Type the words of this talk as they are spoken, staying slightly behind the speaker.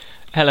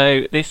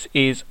Hello, this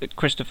is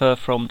Christopher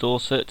from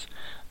Dorset.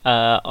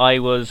 I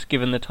was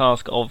given the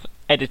task of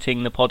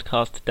editing the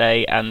podcast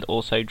today and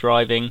also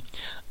driving.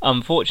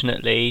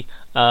 Unfortunately,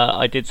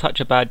 I did such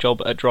a bad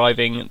job at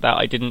driving that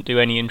I didn't do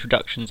any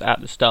introductions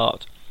at the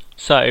start.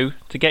 So,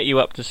 to get you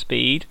up to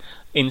speed,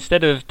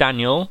 instead of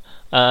Daniel,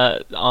 our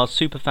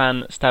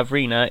superfan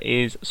Stavrina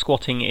is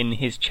squatting in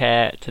his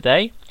chair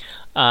today,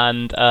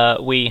 and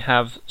we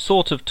have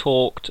sort of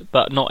talked,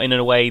 but not in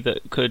a way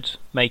that could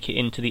make it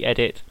into the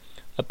edit,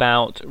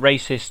 about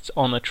racists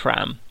on a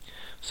tram.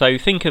 So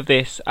think of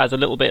this as a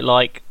little bit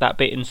like that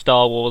bit in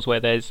Star Wars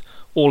where there's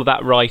all of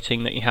that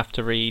writing that you have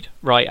to read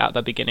right at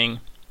the beginning.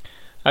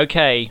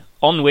 Okay,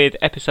 on with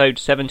episode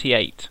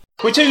 78.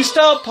 We're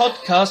two-star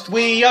podcast,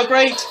 we are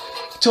great,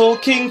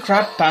 talking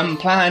crap and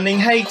planning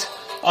hate.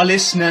 Our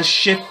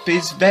listenership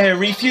is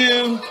very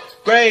few.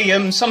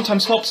 Graham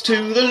sometimes swaps to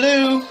the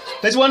loo.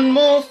 There's one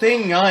more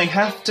thing I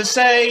have to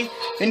say,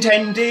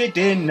 intended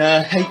in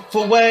a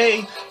hateful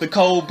way. The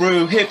cold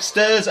brew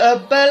hipsters are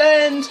bell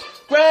end.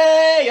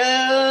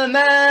 Graham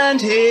and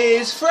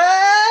his friends.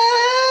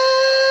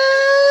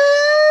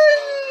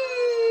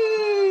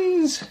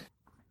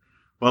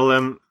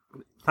 Well,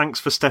 thanks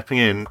for stepping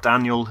in.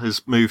 Daniel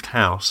has moved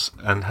house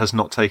and has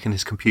not taken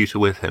his computer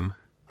with him.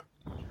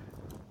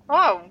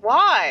 Oh,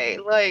 why?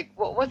 Like,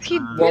 what's he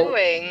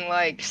doing?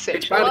 Like,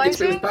 It was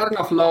bad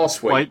enough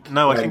last week.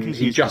 I think he's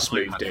he just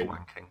moved in.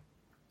 Wanking.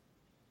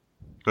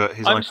 But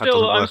his I'm iPad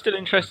doesn't work. still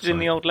interested in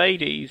the old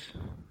ladies.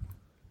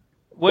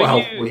 We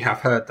have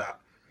heard that.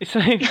 So,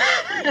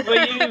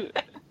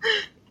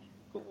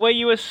 were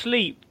you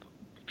asleep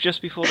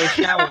just before they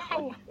showered?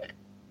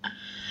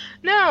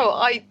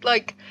 No,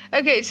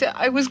 okay, so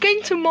I was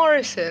going to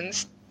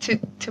Morrison's to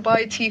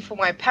buy tea for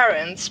my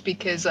parents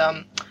because,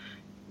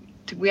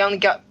 we only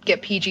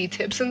get PG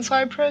tips in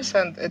Cyprus,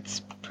 and it's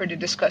pretty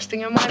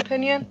disgusting in my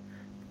opinion.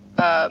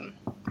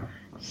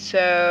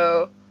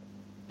 So,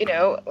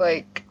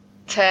 like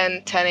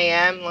 10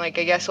 a.m., like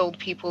I guess old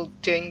people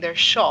doing their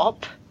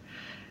shop.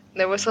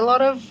 There was a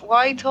lot of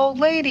white old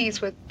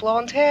ladies with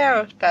blonde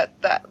hair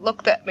that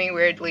looked at me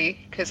weirdly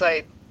because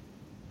I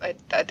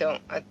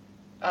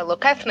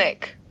look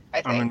ethnic,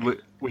 I think. I mean,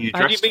 were you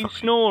Had you dressed been funny?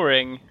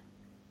 snoring?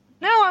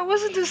 No, I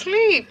wasn't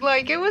asleep.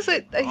 Like, it was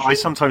I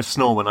sometimes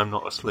snore when I'm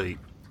not asleep.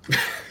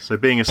 So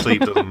being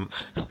asleep doesn't...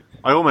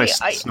 I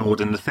almost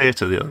snored in the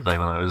theatre the other day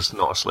when I was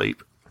not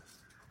asleep.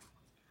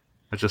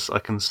 I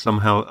can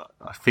somehow...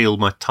 I feel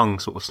my tongue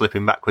sort of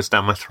slipping backwards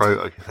down my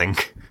throat, I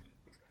think.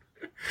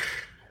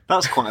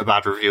 That's quite a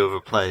bad review of a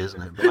play, isn't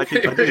it? But I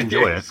did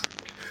enjoy it.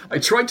 I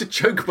tried to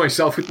choke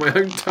myself with my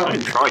own I tongue.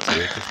 didn't try to,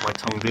 because my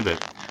tongue did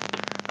it.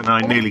 And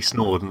I nearly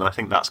snored, and I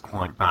think that's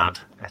quite bad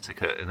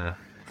etiquette in a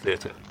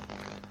theatre.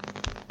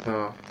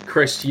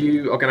 Chris,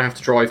 you are going to have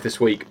to drive this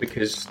week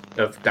because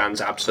of Dan's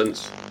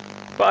absence.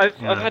 But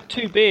I've had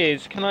 2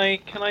 beers. Can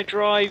I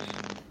drive?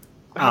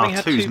 Having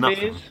had 2's 2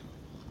 nothing. beers.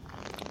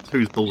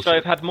 2's bullshit. So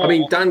I've had more. I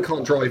mean, Dan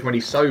can't drive when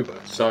he's sober,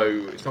 so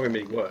it's not going to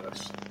be any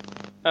worse.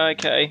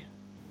 Okay.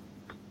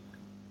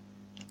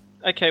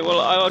 Okay.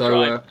 Well, I'll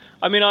drive.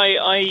 I mean,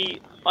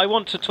 I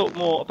want to talk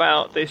more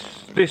about this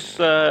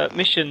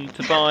mission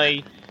to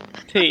buy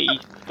tea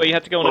where you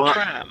had to go on a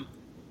tram.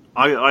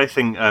 I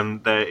think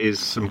there is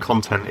some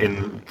content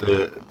in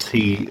the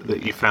tea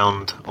that you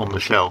found on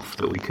the shelf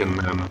that we can.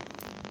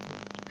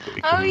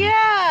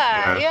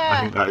 Yeah.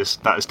 I think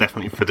that is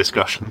definitely for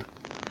discussion.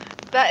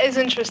 That is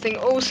interesting.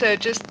 Also,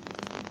 just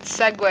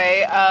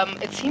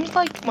segue. It seems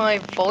like my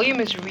volume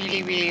is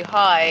really, really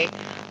high.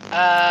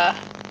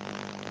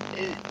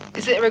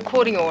 Is it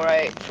recording all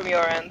right from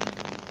your end?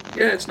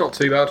 Yeah, it's not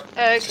too bad.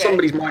 Okay.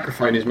 Somebody's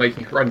microphone is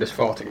making horrendous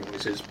farting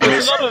noises.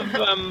 There's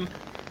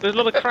a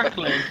lot of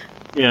crackling.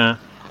 Yeah.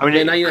 I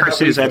mean, now you know Chris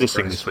how is we feel,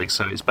 editing Chris. this week,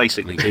 so it's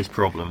basically his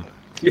problem.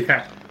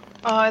 Yeah.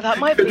 Oh, that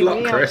might Good be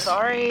luck, me. Chris. I'm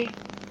sorry.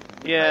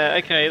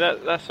 Yeah. Okay.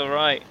 That's all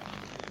right.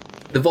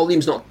 The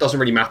volume's doesn't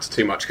really matter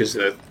too much because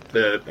the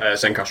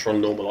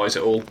Zencastron normalise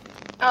it all.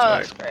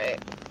 That's great.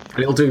 And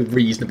it'll do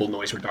reasonable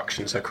noise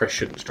reduction, so Chris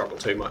shouldn't struggle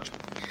too much.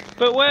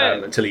 But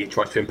where? Until he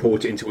tries to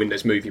import it into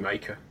Windows Movie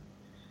Maker.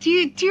 Do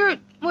you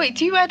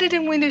edit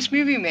in Windows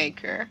Movie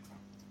Maker?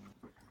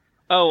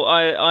 Oh,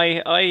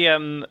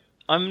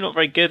 I'm not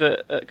very good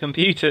at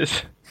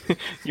computers.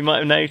 You might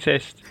have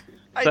noticed.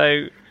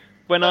 So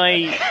when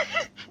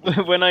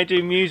I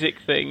do music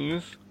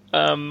things,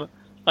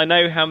 I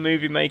know how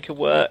Movie Maker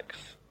works,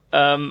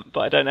 but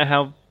I don't know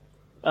how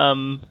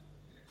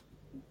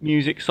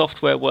music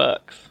software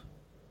works.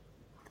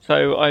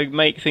 So I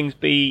make things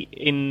be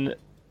in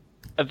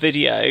a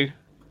video,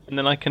 and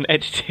then I can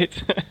edit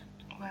it.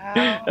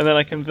 Wow. And then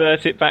I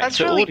convert it back That's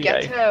to really audio.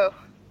 ghetto.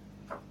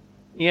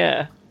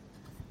 Yeah.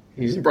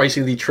 He's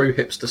embracing the true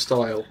hipster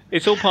style.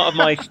 It's all part of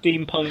my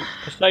steampunk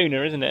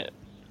persona, isn't it?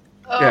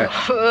 Oh, Yeah.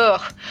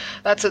 Ugh.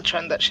 That's a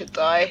trend that should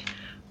die.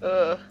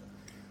 Ugh.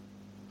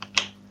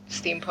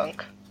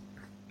 Steampunk.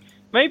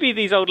 Maybe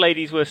these old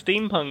ladies were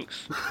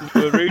steampunks.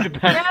 Who were rude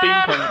about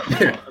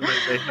steampunk.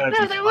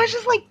 No, they were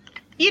just like,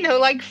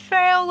 like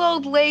frail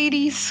old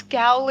ladies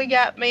scowling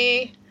at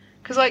me.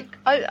 because like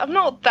I'm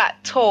not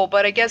that tall,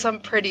 but I guess I'm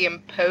pretty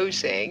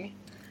imposing,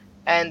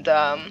 and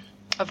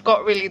I've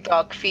got really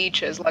dark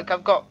features. Like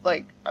I've got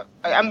like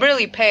I'm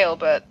really pale,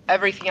 but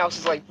everything else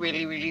is like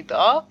really really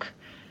dark.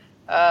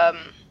 I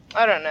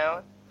don't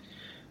know.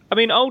 I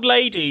mean,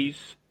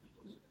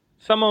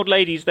 some old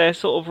ladies, their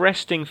sort of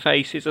resting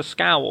face is a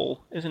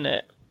scowl, isn't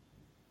it?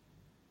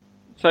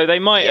 So they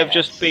might have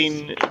just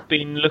been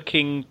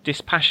looking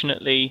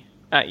dispassionately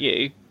at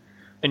you,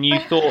 and you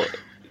thought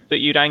that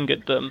you'd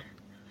angered them.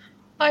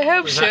 I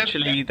hope so.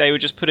 Actually, they were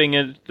just putting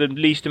the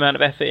least amount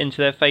of effort into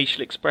their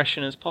facial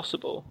expression as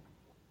possible.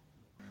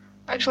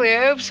 Actually,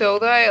 I hope so.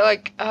 Although,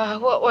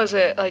 what was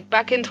it? Like,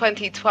 back in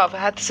 2012, I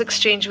had this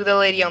exchange with a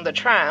lady on the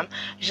tram.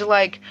 She's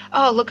like,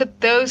 oh, look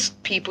at those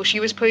people. She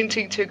was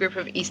pointing to a group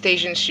of East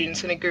Asian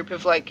students and a group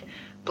of, like,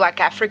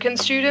 Black African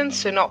students,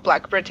 so not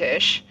Black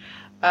British.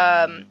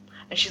 And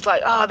she's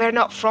like, oh, they're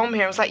not from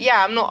here. I was like,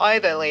 yeah, I'm not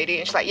either, lady.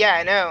 And she's like, yeah,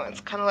 I know. And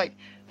it's kind of like,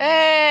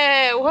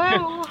 hey,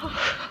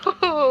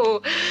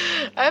 whoa,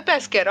 I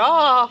best get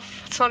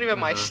off. It's not even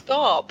my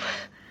stop.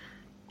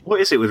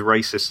 What is it with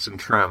racists and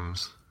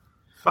trams?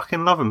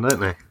 Fucking love them, don't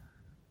they?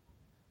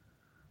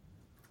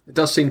 It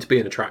does seem to be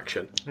an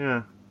attraction.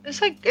 Yeah.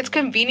 It's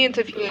convenient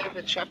if you live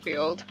in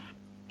Sheffield.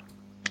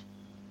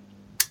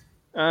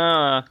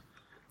 So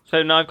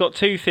now I've got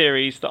two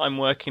theories that I'm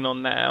working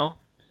on now.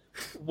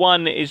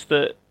 One is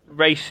that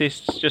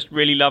racists just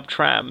really love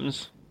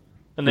trams,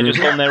 and they're just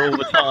on there all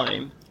the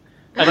time.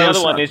 And the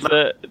other one is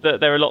that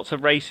there are lots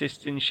of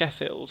racists in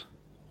Sheffield.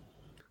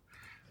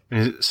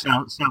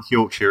 South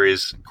Yorkshire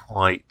is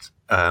quite...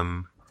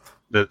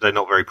 they're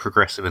not very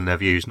progressive in their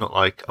views, not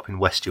like up in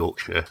West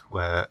Yorkshire,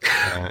 where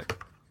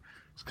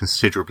it's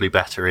considerably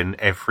better in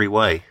every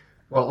way.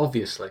 Well,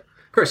 obviously.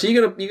 Chris, are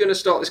you gonna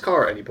start this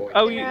car at any point?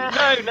 Oh, no,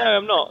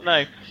 I'm not,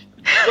 no.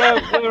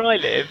 Where I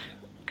live,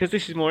 because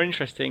this is more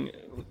interesting,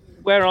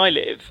 where I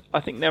live, I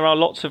think there are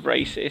lots of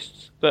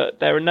racists, but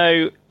there are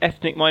no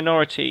ethnic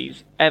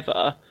minorities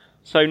ever,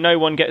 so no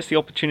one gets the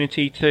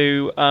opportunity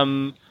to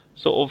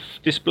sort of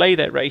display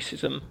their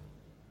racism.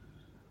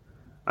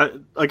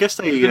 I guess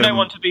they... There's no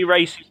one to be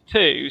racist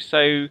too,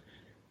 so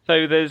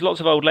there's lots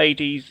of old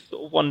ladies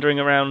sort of wandering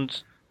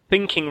around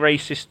thinking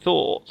racist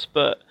thoughts,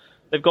 but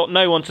they've got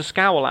no one to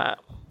scowl at.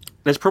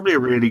 There's probably a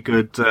really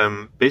good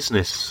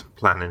business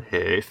plan in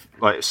here.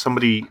 If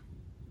somebody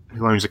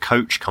who owns a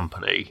coach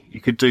company,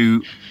 you could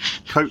do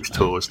coach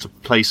tours to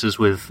places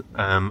with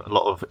a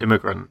lot of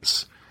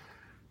immigrants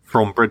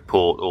from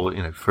Bridport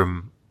or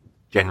from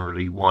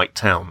generally white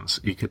towns.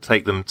 You could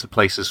take them to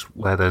places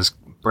where there's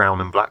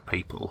brown and black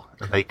people,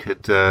 and they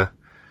could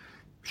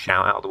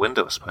shout out the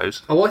window, I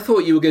suppose. Oh, I thought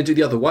you were going to do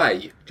the other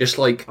way, just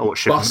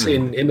bus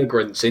in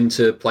immigrants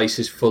into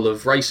places full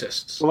of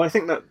racists. Well, I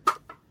think that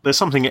there's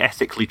something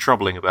ethically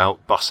troubling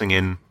about bussing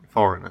in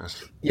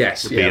foreigners.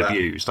 Yes, to be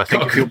abused. I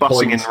think if you're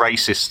bussing in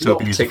racists to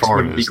abuse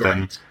foreigners,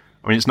 then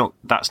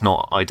that's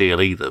not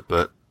ideal either,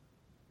 but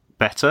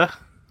better,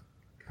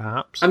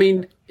 perhaps. I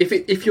mean,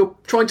 if you're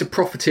trying to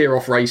profiteer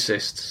off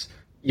racists,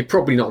 you're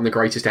probably not on the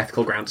greatest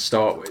ethical ground to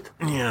start with.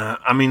 Yeah,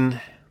 I mean,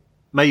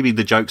 maybe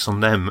the joke's on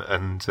them,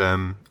 and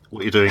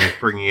what you're doing is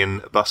bringing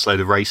in a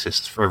busload of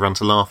racists for everyone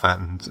to laugh at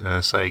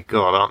and say,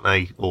 God, aren't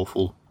they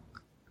awful?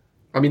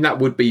 I mean, that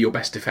would be your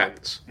best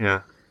defence.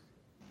 Yeah.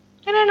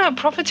 I don't know,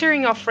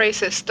 profiteering off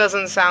racists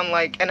doesn't sound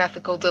like an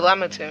ethical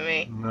dilemma to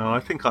me. No, I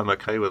think I'm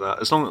okay with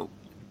that. As long as...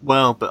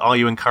 Well, but are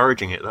you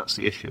encouraging it? That's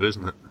the issue,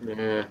 isn't it?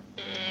 Yeah.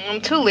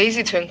 I'm too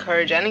lazy to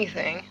encourage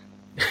anything.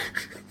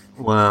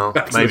 Well,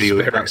 maybe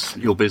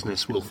your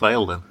business will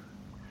fail then.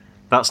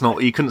 That's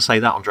not... You couldn't say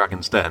that on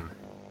Dragon's Den.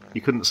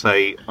 You couldn't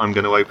say, I'm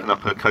going to open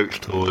up a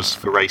coach tours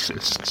for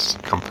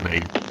racists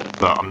company,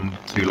 but I'm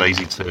too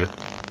lazy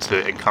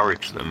to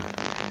encourage them.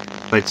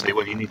 They'd say,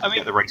 well, you need to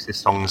get the racist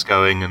songs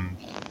going and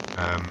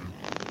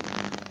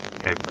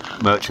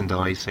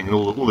merchandising and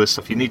all this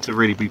stuff. You need to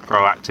really be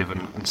proactive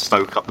and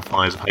stoke up the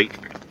fires of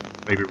hatred.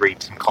 Maybe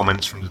read some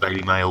comments from the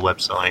Daily Mail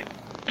website.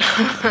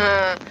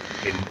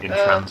 in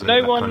transit,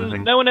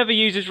 no one ever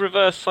uses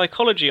reverse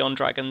psychology on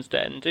Dragon's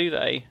Den, do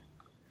they?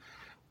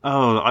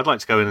 Oh, I'd like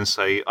to go in and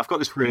say, I've got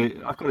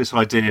this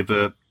idea,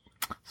 but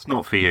it's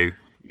not for you.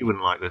 You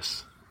wouldn't like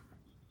this.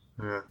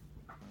 Yeah.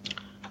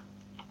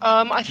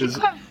 I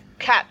think I've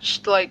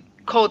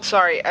caught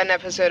an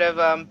episode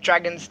of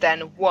Dragon's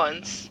Den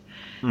once,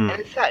 and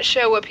it's that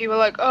show where people are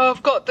like, oh,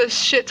 I've got this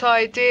shit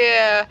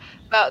idea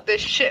about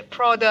this shit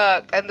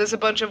product, and there's a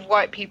bunch of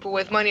white people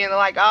with money, and they're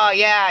like, oh,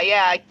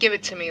 yeah, give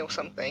it to me, or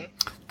something.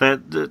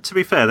 To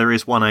be fair, there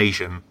is one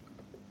Asian,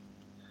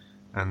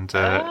 and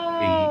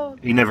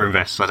he never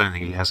invests. I don't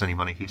think he has any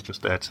money. He's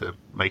just there to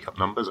make up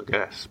numbers, I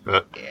guess.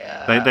 But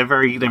they're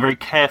very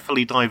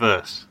carefully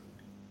diverse.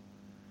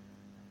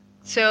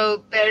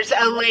 So there's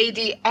a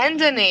lady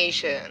and an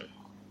Asian.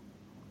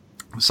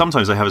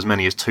 Sometimes they have as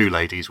many as two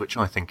ladies, which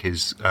I think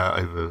is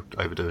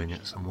overdoing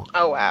it somewhat.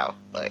 Oh wow!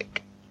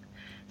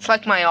 It's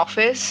like my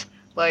office.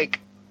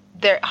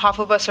 Half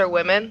of us are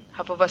women,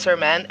 half of us are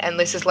men, and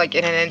this is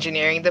in an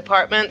engineering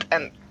department,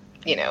 and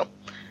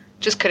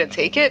just couldn't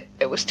take it.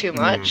 It was too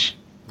much.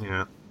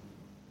 Yeah.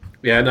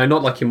 Yeah, no,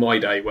 not like in my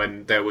day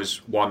when there was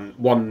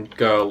one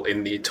girl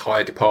in the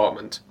entire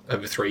department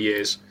over 3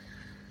 years.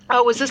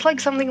 Oh, was this like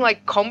something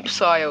like comp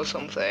sci or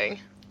something?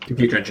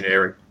 Computer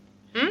engineering.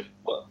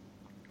 What?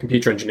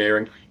 Computer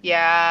engineering.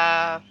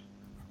 Yeah.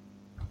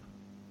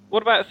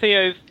 What about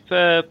Theo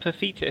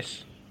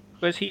Perphetus?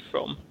 Where's he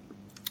from?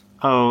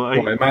 Oh,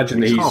 Well, I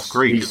imagine he's he's half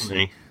Greek, he's- isn't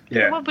he?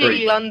 Yeah, Probably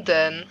Greek.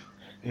 London.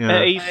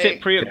 Yeah. He's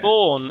Like- Cypriot Yeah.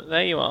 born.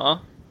 There you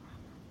are.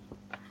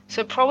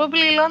 So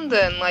probably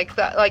London, like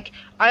that.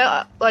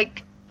 I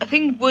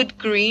think Wood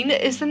Green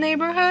is the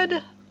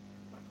neighborhood.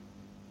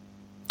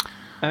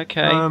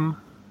 Okay.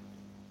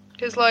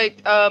 Cause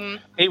like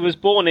He was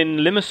born in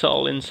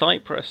Limassol in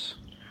Cyprus.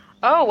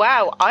 oh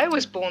wow, I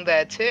was born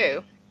there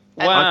too.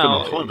 I've been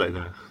on Wow. holiday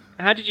there.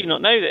 How did you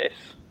not know this?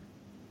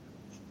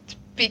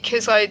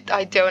 Because I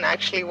don't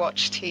actually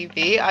watch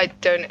TV.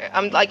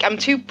 I'm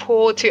too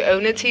poor to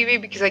own a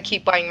TV because I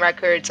keep buying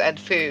records and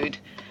food.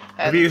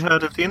 Have you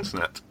heard of the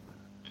internet?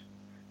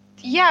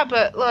 Yeah,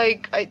 but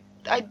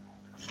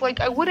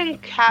I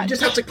wouldn't catch. You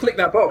just have to click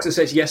that box that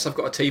says, yes, I've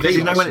got a TV Because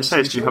you know when it license,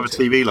 says and you have a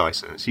sort it. TV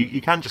license,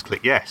 you can just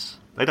click yes.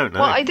 They don't know.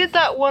 Well, I did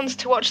that once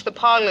to watch the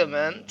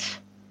Parliament.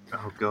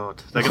 Oh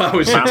god, they're That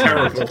was a ban that.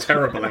 terrible,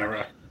 terrible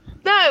error.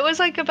 No, it was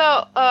like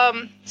about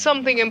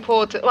something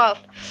important. Well,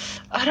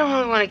 I don't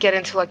really want to get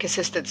into like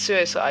assisted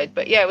suicide,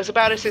 but yeah, it was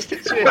about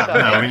assisted suicide. No,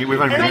 I mean,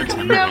 we've only and been like, here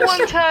 10 no minutes.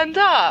 one turned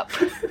up.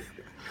 No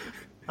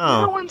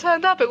Oh, one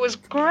turned up. It was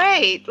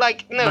great.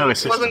 Like, no, No it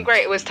assistance. wasn't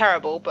great. It was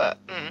terrible, but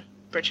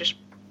British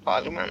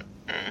Parliament.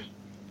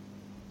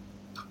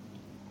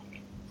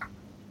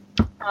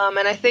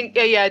 And I think,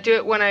 I do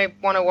it when I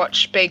want to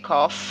watch Bake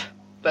Off,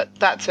 but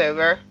that's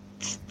over.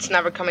 It's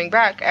never coming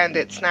back, and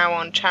it's now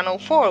on Channel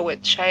 4,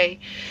 which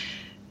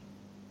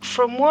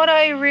from what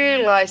I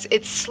realize,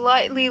 it's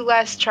slightly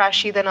less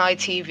trashy than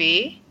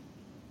ITV.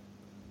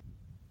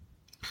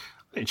 I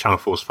think Channel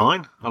 4's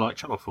fine. I like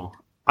Channel 4.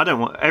 I don't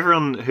want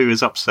everyone who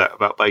is upset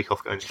about Bake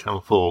Off going to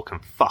Channel 4 can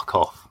fuck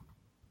off.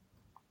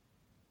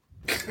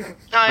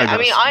 I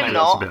mean, I'm maybe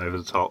not. That's a bit over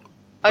the top.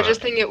 I but-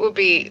 just think it would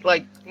be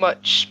like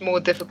much more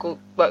difficult,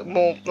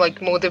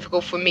 more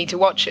difficult for me to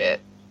watch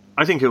it.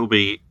 I think it will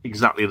be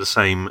exactly the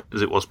same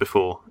as it was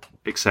before,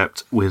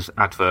 except with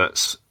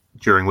adverts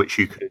during which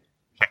you could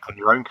check on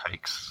your own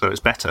cakes, so it's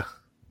better.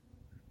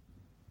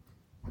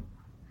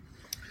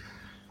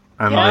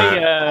 And,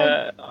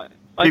 I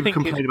people think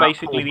complain it's about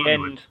basically Paul the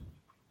Hollywood. end.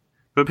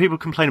 But people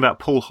complain about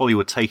Paul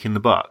Hollywood taking the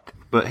buck,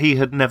 but he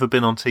had never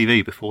been on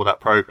TV before that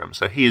programme,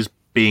 so he is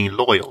being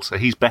loyal, so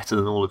he's better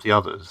than all of the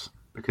others,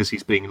 because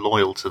he's being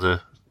loyal to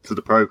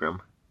the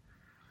programme.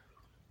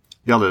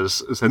 The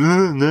others said,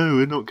 no,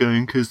 we're not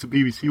going because the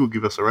BBC will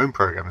give us our own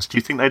programmes. Do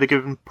you think they'd have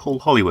given Paul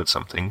Hollywood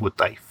something? Would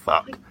they?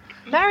 Fuck.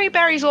 Mary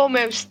Berry's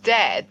almost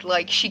dead.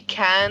 Like, she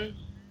can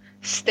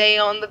stay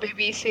on the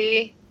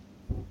BBC.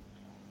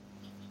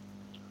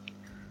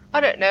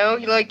 I don't know.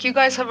 Like, you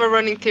guys have a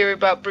running theory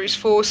about Bruce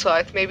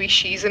Forsyth. Maybe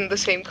she's in the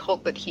same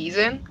cult that he's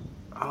in.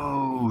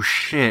 Oh,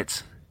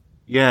 shit.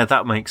 Yeah,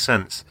 that makes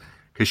sense.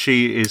 Because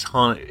she is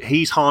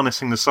he's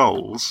harnessing the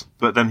souls,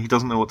 but then he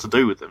doesn't know what to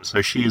do with them,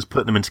 so she is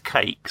putting them into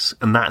cakes,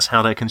 and that's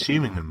how they're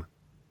consuming them.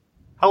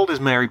 How old is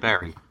Mary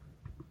Berry?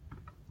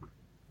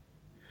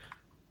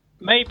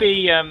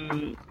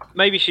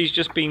 Maybe she's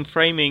just been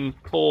framing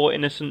poor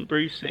innocent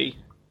Brucey.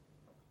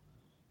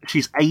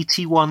 She's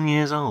 81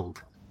 years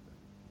old.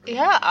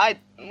 Yeah, I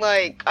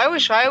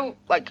wish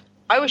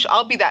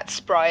I'll be that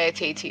spry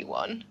at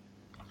 81.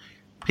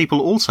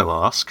 People also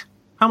ask,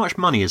 how much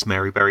money is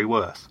Mary Berry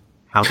worth?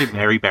 How did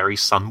Mary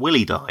Berry's son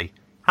Willie die?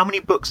 How many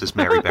books has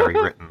Mary Berry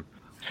written?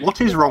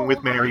 What is wrong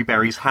with Mary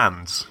Berry's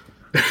hands?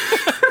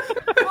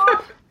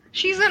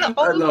 She's an love-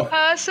 old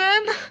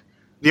person.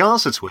 The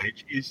answer to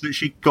which is that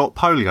she got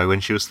polio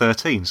when she was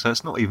 13, so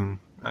it's not even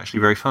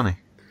actually very funny.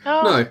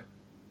 Oh, No.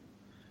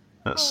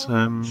 That's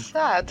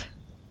sad.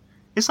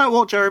 Is that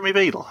what Jeremy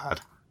Beadle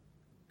had?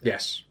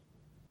 Yes.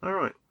 All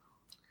right.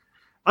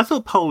 I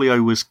thought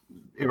polio was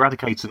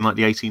eradicated in like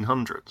the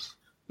 1800s.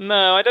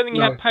 No, I don't think he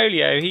No. had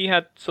polio. He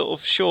had sort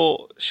of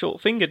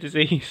short finger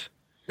disease.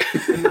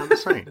 Isn't that the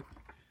same?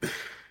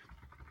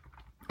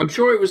 I'm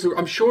sure it was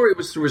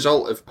the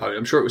result of polio.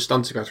 I'm sure it was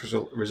stunting as a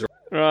result.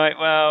 Right.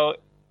 Well,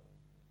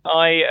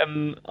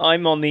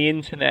 I'm on the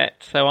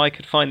internet, so I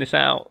could find this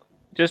out.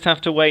 Just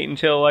have to wait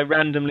until I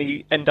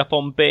randomly end up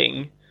on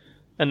Bing,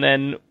 and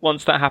then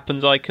once that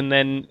happens, I can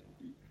then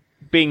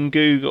Bing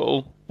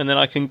Google, and then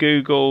I can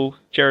Google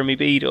Jeremy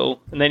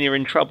Beadle, and then you're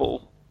in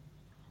trouble.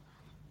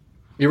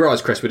 You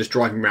realise, Chris, we're just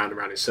driving round and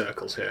round in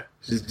circles here.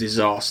 This is a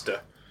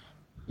disaster.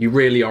 You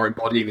really are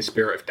embodying the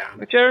spirit of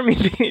Dan.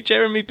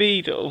 Jeremy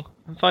Beadle.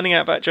 I'm finding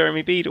out about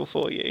Jeremy Beadle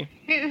for you.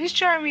 Who's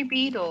Jeremy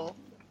Beadle?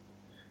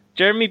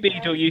 Jeremy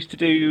Beadle used to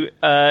do.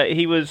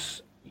 He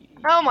was.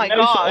 Oh my You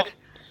know, sort god. of-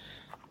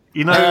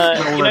 You know, Noel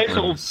sort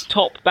Edmonds? of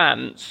top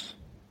bands.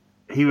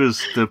 He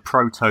was the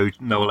proto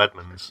Noel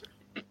Edmonds.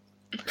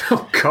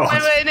 Oh,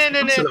 God. Wait, no.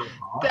 That's a little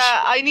harsh.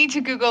 I need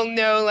to Google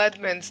Noel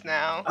Edmonds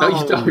now. No,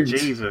 you don't.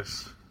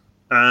 Jesus.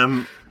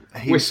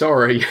 We're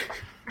sorry.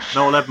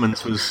 Noel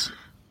Edmonds was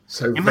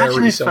So Imagine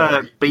very if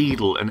sorry.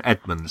 Beadle and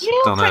Edmonds He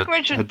looks like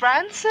Richard had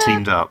Branson.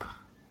 teamed up.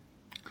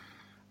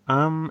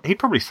 He'd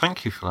probably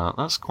thank you for that.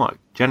 That's quite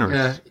generous.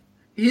 Yeah,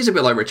 he is a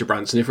bit like Richard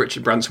Branson if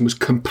Richard Branson was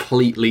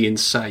completely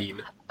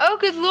insane. Oh,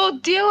 good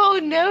lord, Deal or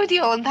No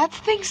Deal, and that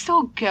thing's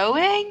still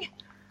going?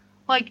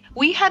 Like,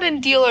 we had in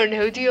Deal or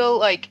No Deal,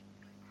 like,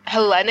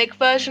 Hellenic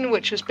version,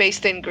 which was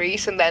based in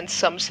Greece, and then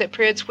some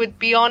Cypriots would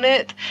be on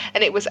it,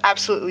 and it was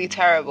absolutely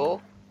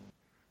terrible.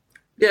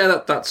 Yeah,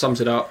 that sums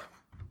it up.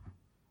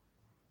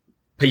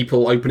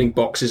 People opening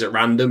boxes at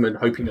random and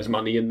hoping there's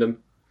money in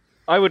them.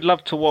 I would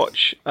love to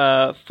watch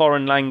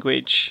foreign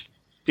language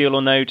Deal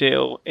or No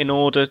Deal in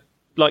order,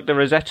 like the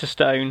Rosetta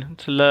Stone,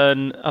 to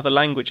learn other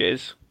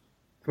languages.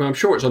 Well, I'm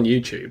sure it's on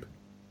YouTube.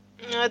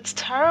 It's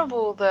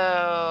terrible,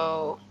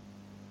 though.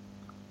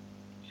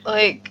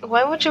 Like,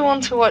 why would you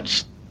want to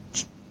watch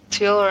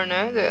Deal or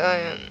No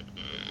Deal?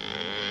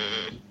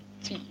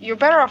 You're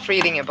better off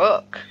reading a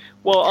book.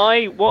 Well,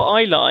 what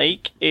I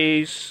like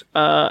is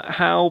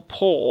how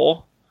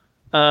poor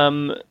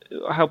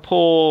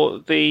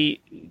the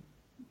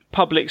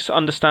public's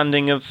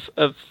understanding of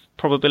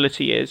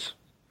probability is.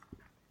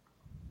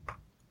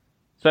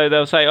 So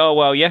they'll say, "Oh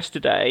well,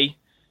 yesterday,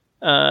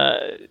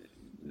 the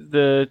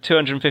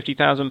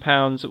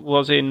 £250,000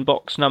 was in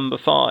box number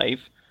 5,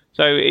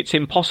 so it's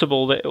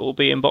impossible that it will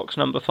be in box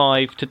number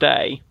 5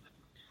 today."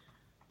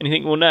 And you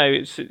think, well, no,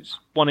 it's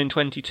 1 in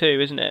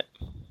 22, isn't it?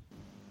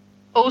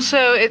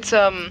 Also, it's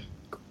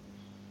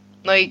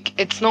like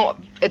it's not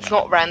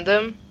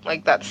random.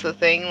 Like, that's the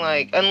thing.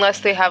 Like, unless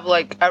they have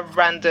like a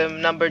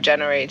random number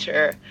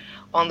generator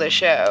on the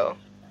show.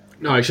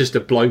 No, it's just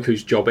a bloke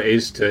whose job it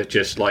is to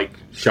just like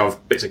shove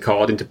bits of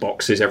card into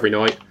boxes every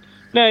night.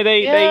 No,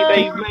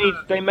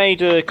 they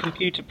made a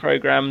computer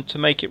program to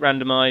make it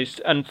randomised,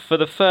 and for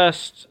the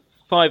first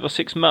 5 or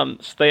 6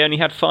 months, they only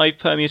had 5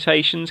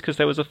 permutations because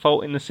there was a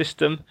fault in the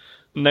system,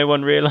 and no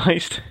one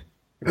realised.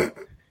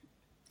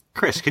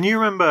 Chris, can you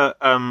remember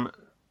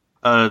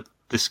a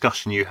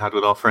discussion you had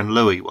with our friend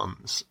Louis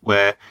once,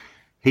 where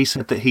he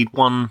said that he'd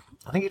won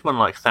like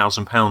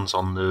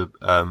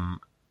 £1,000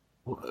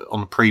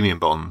 on the premium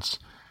bonds,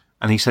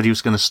 and he said he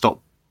was going to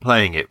stop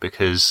playing it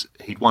because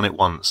he'd won it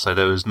once, so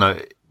there was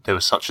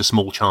such a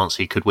small chance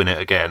he could win it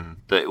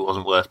again that it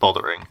wasn't worth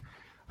bothering.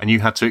 And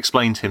you had to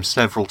explain to him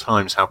several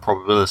times how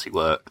probability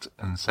worked,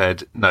 and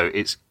said, no,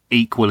 it's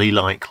equally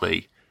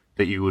likely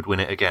that you would win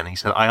it again. He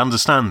said, I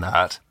understand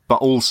that, but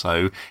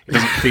also it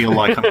doesn't feel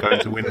like I'm going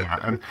to win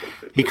that. And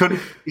he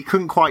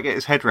couldn't quite get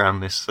his head around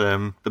this,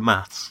 the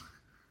maths.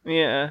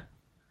 Yeah,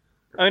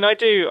 I mean, I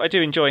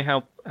do enjoy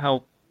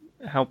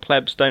how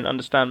plebs don't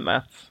understand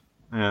maths.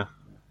 Yeah.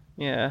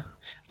 Yeah.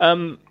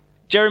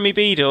 Jeremy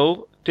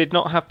Beadle did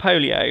not have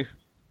polio.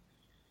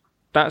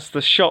 That's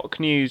the shock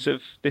news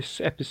of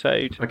this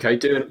episode. Okay,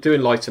 do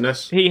enlighten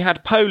us. He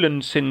had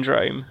Poland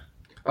syndrome.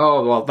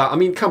 Oh well,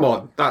 come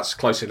on, that's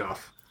close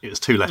enough. It's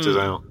 2 letters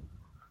out.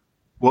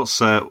 What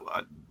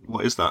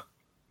is that?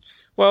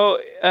 Well,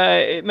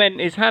 it meant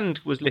his hand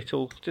was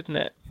little, didn't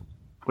it?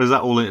 Well, is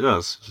that all it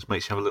does? It just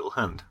makes you have a little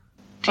hand.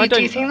 Do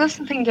you think that's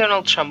the thing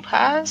Donald Trump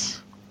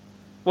has?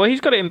 Well, he's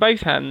got it in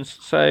both hands,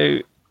 so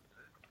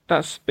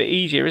that's a bit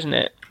easier, isn't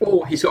it?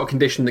 Or he's got a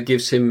condition that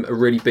gives him a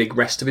really big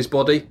rest of his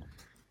body.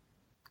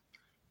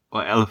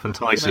 Like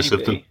elephantitis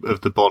Maybe. of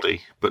the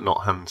body, but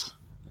not hands.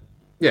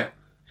 Yeah.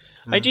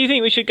 Do you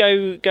think we should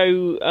go?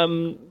 Do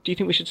you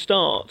think we should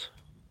start?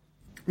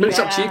 No, it's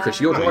up to you,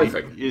 Chris. You're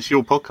driving. It's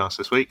your podcast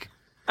this week.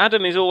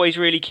 Adam is always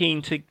really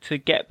keen to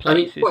get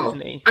places,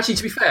 isn't he? Actually,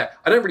 to be fair,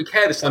 I don't really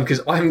care this time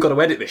because I haven't got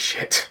to edit this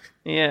shit.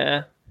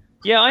 Yeah.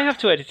 Yeah, I have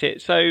to edit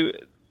it, so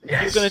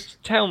Yes. you're going to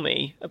tell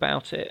me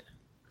about it.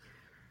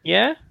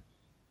 Yeah?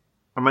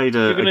 I made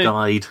a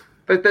guide.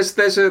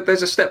 There's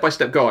a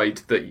step-by-step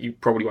guide that you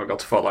probably won't be able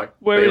to follow.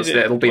 Where is it?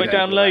 It'll be I there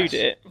download nonetheless.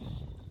 it.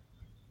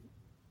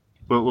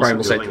 We'll Brian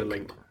will send send you you a the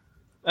link.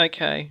 link.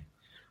 Okay.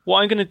 What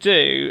I'm going to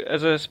do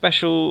as a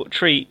special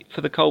treat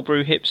for the Cold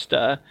Brew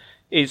Hipster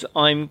is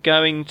I'm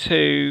going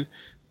to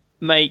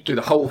make... Do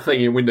the whole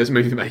thing in Windows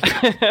Movie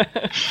Maker.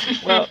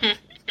 Well,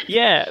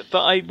 yeah,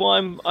 but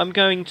I'm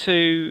going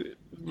to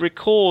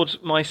record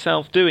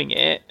myself doing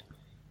it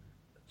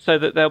so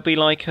that there'll be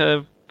like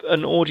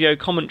an audio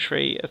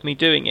commentary of me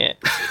doing it.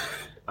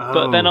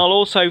 But then I'll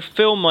also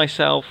film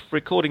myself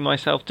recording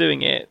myself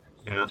doing it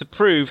to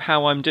prove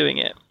how I'm doing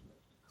it.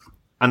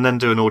 And then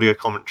do an audio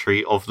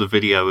commentary of the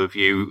video of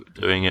you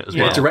doing it as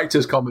well.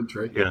 Director's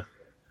commentary. Yeah.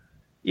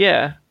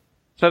 Yeah.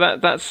 So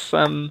that's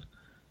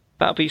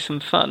that'll be some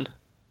fun.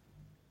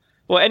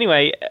 Well,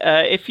 anyway,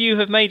 if you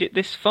have made it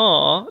this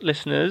far,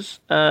 listeners,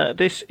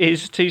 this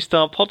is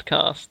 2-Star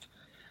Podcast.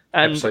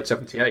 And Episode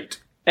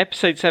 78.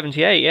 Episode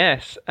 78,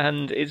 yes.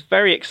 And it's a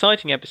very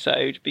exciting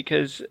episode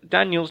because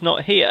Daniel's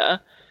not here.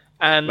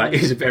 And That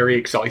is very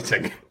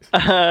exciting.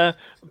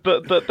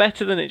 but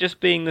better than it just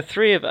being the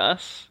three of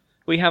us,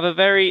 we have a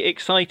very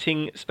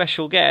exciting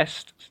special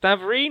guest,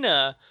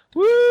 Stavrina.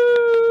 Woo!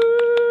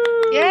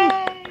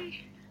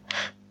 Yay!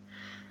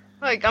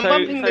 Like, I'm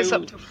bumping this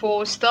up to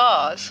 4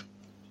 stars.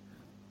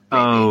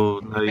 Oh,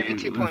 no. Maybe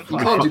 2.5. You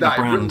can't do that.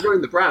 The It brand.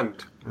 ruin the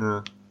brand.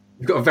 Yeah.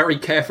 You've got a very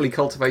carefully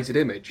cultivated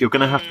image. You're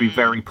going to have to be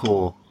very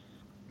poor.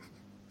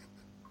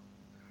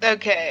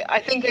 Okay, I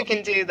think I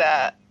can do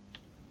that.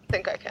 I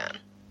think I can.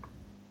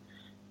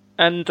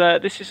 And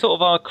this is sort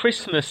of our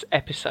Christmas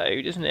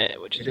episode, isn't it?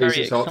 Which is It very is.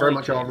 It's exciting. very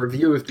much our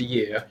review of the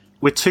year.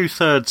 We're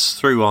 2/3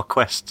 through our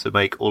quest to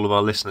make all of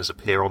our listeners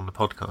appear on the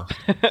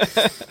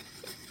podcast.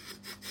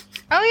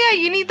 Oh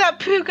yeah, you need that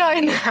poo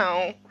guy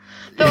now.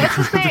 No, what's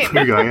his name?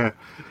 Pooh guy, yeah.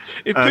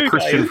 Pooh Guy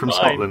Christian is from fine.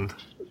 Scotland.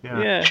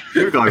 Yeah.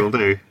 Pooh guy will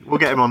do. We'll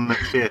get him on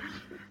next year.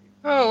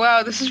 Oh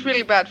wow, this is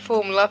really bad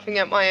form. Laughing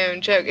at my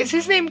own joke. Is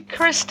his name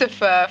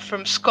Christopher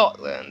from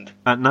Scotland?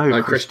 No,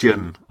 No,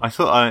 Christian. I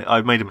thought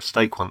I made a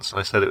mistake once and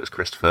I said it was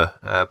Christopher,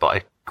 but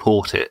I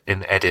caught it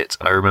in edit.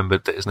 I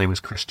remembered that his name was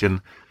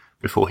Christian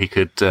before he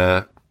could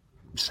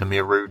send me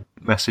a rude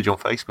message on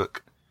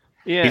Facebook.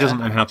 Yeah. He doesn't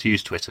know how to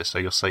use Twitter, so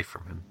you're safe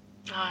from him.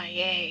 Ah,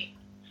 yay.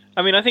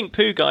 I mean, I think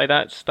Pooh Guy,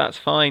 that's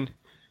fine.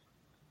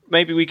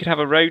 Maybe we could have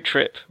a road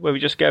trip where we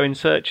just go in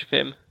search of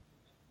him.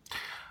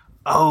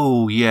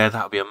 Oh, yeah,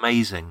 that would be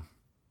amazing.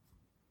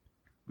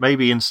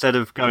 Maybe instead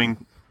of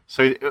going...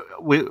 So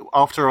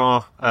after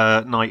our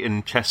night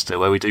in Chester,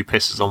 where we do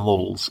pisses on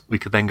walls, we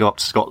could then go up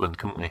to Scotland,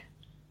 couldn't we?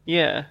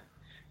 Yeah.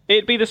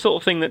 It'd be the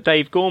sort of thing that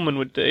Dave Gorman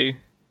would do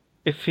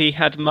if he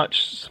had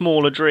much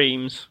smaller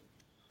dreams.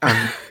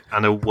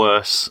 And a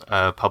worse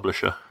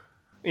publisher.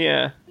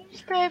 Yeah.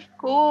 Who's Dave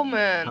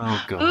Gorman?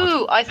 Oh, God.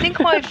 Ooh, I think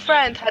my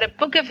friend had a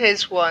book of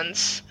his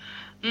once.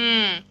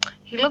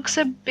 He looks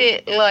a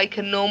bit like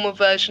a normal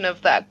version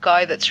of that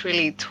guy that's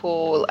really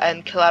tall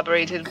and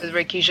collaborated with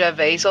Ricky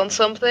Gervais on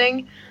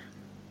something.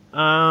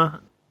 Oh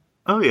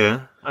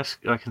yeah,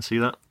 I can see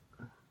that.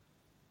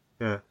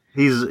 Yeah,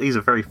 he's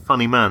a very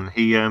funny man.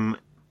 He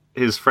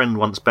his friend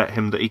once bet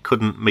him that he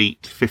couldn't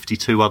meet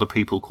 52 other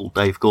people called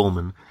Dave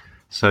Gorman,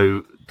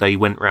 so they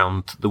went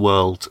round the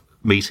world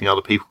meeting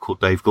other people called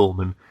Dave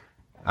Gorman,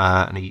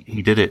 and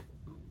he did it.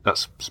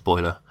 That's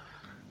spoiler.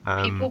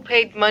 People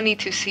paid money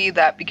to see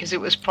that because it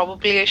was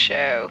probably a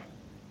show.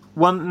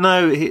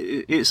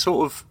 It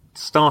sort of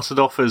started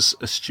off as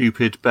a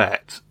stupid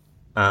bet,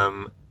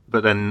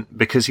 but then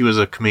because he was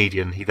a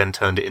comedian, he then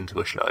turned it into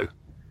a show.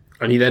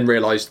 And he then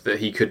realised that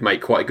he could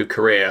make quite a good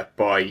career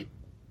by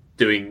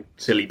doing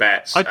silly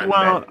bets. I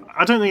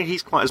don't think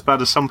he's quite as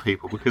bad as some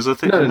people, because I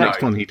think the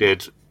next one he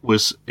did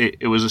was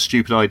it was a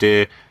stupid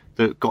idea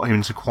that got him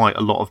into quite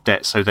a lot of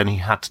debt, so then he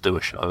had to do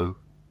a show.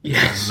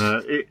 Yes.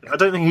 And, I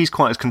don't think he's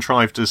quite as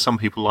contrived as some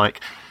people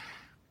like.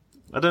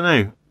 I don't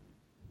know.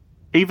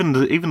 Even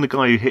the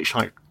guy who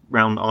hitchhiked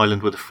round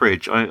Ireland with a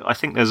fridge, I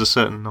think there's a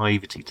certain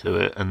naivety to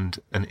it and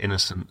an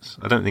innocence.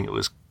 I don't think it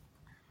was.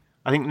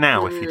 I think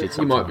now if he did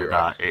something might be like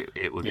right.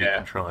 that, it would be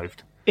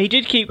contrived. He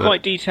did keep But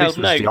quite detailed this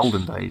was notes, the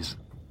olden days.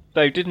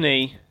 though, didn't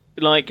he?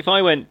 Like, if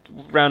I went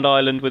round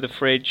Ireland with a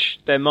fridge,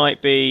 there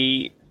might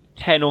be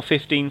 10 or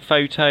 15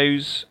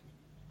 photos,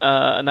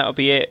 and that would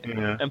be it.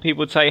 Yeah. And people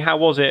would say, how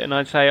was it? And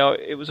I'd say, oh,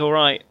 it was all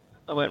right.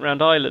 I went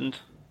round Ireland.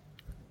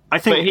 I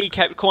think But he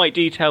kept quite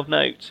detailed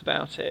notes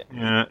about it.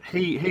 Yeah,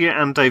 he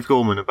and Dave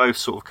Gorman are both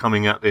sort of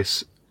coming at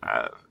this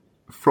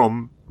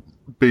from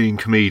being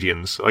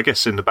comedians. So I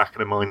guess in the back of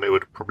their mind they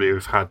would probably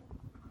have had,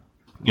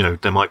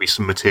 there might be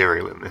some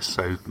material in this,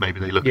 so maybe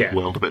they look at the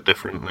world a bit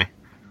differently.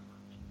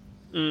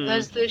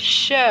 There's this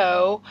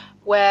show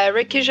where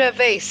Ricky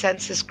Gervais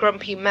sends this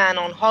grumpy man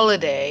on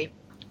holiday.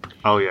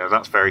 Oh yeah,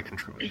 that's very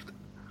contrived.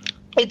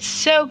 It's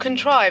so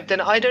contrived,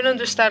 and I don't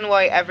understand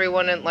why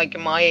everyone in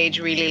my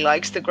age really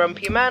likes the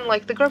grumpy man.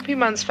 Like, the grumpy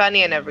man's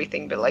funny and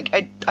everything, but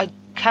I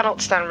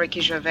cannot stand Ricky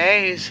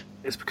Gervais.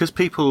 It's because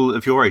people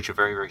of your age are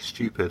very, very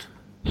stupid.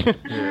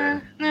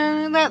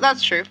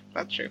 That's true.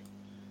 That's true.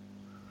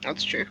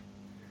 That's true.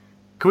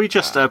 Can we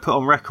just put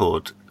on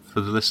record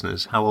for the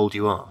listeners how old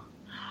you are?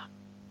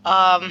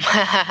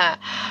 I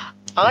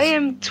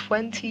am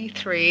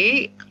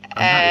 23,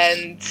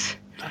 and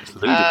That's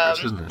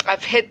ludicrous, isn't it?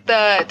 I've hit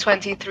the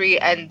 23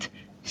 and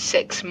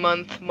 6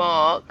 month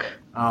mark.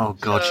 Oh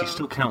god, she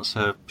still counts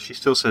her. She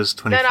still says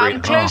 23 Then I'm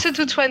and a half. closer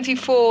to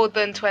 24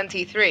 than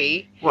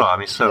 23. Well, I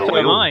mean, so So are we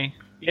am all. I.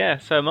 Yeah,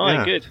 so am I.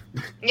 Yeah. Good.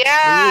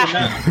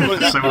 Yeah.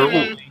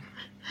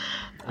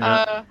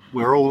 So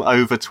we're all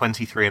over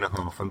 23 and a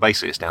half, and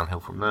basically it's downhill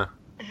from there.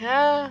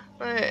 Yeah.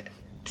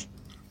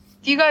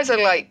 You guys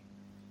are like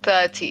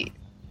 30.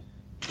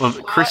 Well,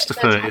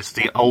 Christopher is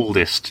the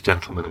oldest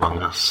gentleman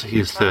among us. He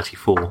is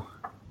 34. Oh,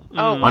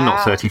 wow. I'm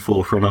not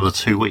 34 for another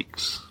 2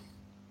 weeks.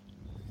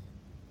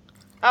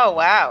 Oh,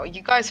 wow.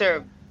 You guys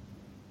are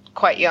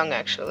quite young,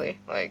 actually.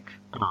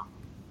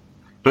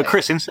 But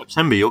Chris, in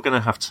September, you're going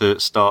to have to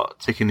start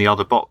ticking the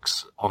other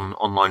box on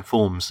online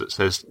forms that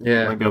says you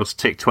won't be able to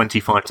tick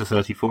 25 to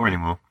 34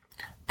 anymore.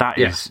 That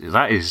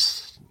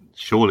is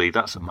surely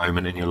that's a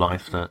moment in your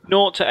life that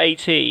 0 to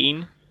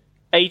 18,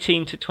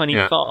 18 to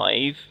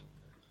 25,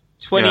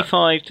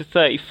 25 to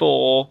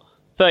 34,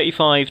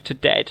 35 to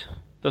dead,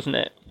 doesn't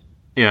it?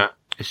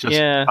 it's just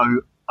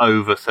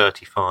over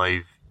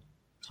 35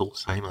 all the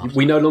same. After.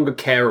 We no longer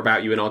care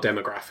about you in our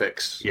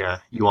demographics. Yeah,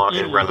 you are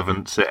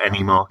irrelevant to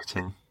any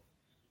marketing.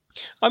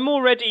 I'm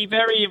already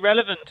very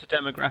irrelevant to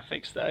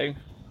demographics, though.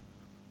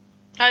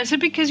 Is it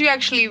because you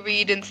actually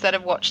read instead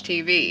of watch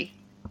TV?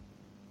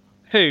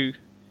 Who?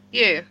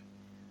 You.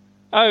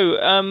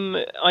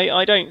 Oh,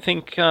 I don't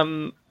think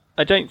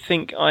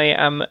I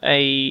am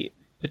a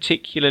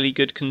particularly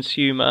good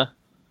consumer.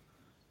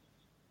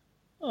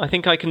 I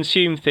think I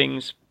consume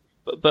things,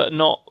 but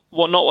not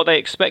what they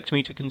expect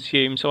me to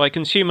consume. So I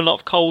consume a lot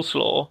of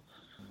coleslaw.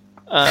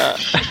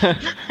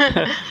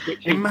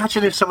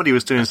 Imagine if somebody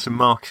was doing some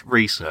market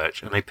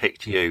research and they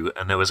picked you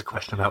and there was a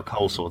question about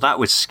coleslaw. That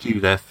would skew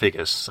their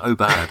figures so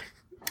bad.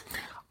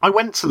 I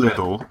went to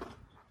Lidl.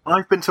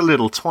 I've been to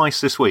Lidl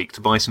twice this week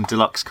to buy some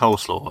deluxe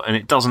coleslaw, and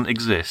it doesn't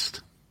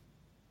exist.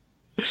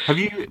 Have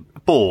you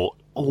bought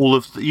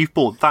you've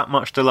bought that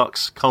much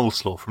deluxe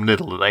coleslaw from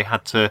Lidl that they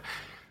had to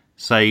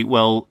say,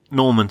 well,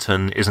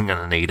 Normanton isn't going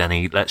to need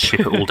any, let's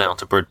ship it all down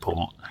to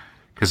Bridport,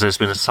 because there's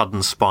been a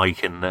sudden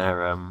spike in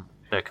their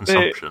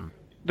consumption.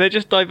 They're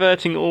just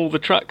diverting all the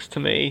trucks to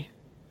me.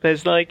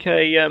 There's like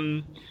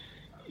a,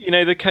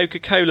 the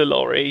Coca-Cola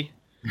lorry.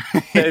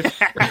 There's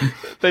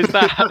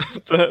that,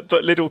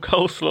 but Lidl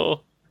coleslaw.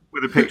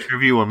 With a picture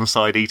of you on the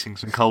side eating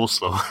some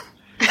coleslaw,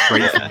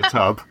 straight from the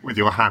tub, with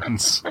your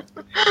hands.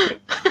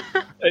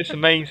 It's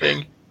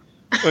amazing.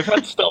 We've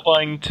had to stop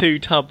buying 2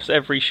 tubs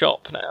every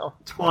shop now.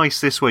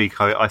 Twice this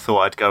week I thought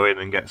I'd go in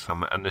and get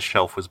some, and the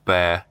shelf was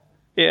bare.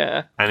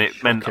 Yeah. And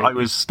it meant I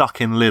was stuck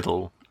in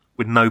Lidl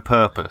with no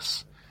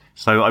purpose.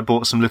 So I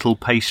bought some little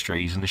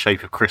pastries in the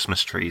shape of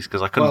Christmas trees,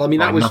 because I couldn't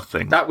buy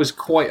nothing. That was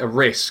quite a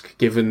risk,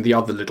 given the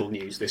other Lidl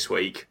news this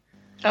week.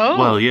 Oh.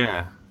 Well,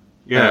 yeah.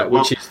 Yeah,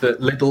 which is that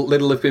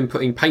Lidl have been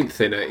putting paint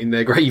thinner in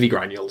their gravy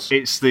granules.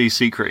 It's the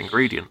secret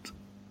ingredient.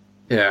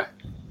 Yeah.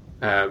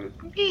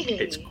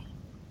 Really?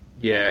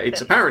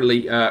 It's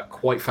apparently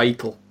quite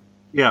fatal.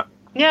 Yeah.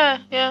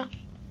 Yeah.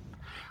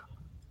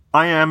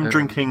 I am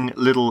drinking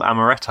Lidl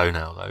Amaretto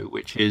now, though,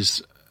 which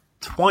is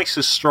twice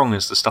as strong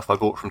as the stuff I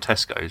bought from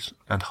Tesco's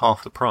and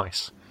half the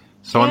price.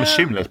 So I'm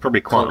assuming there's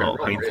probably quite a lot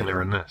of paint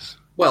thinner in this.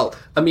 Well,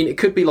 I mean, it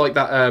could be like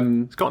that.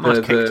 It's got a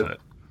nice kick to it.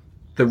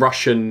 The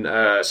Russian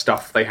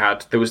stuff they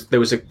had. There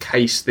was a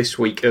case this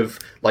week of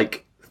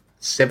like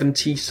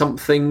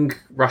 70-something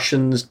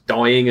Russians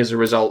dying as a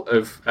result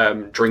of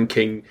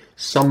drinking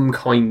some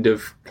kind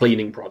of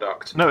cleaning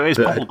product. No, it's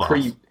bubble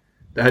bath.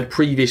 That had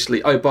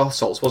previously bath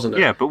salts, wasn't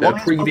it? Yeah, but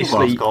what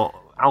previously got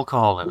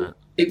alcohol in it?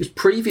 It was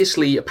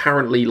previously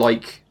apparently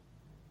like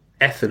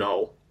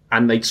ethanol,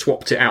 and they'd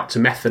swapped it out to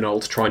methanol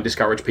to try and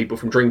discourage people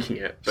from drinking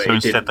it. But so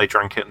instead they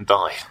drank it and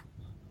died.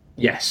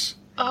 Yes.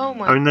 Oh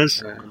my. I mean,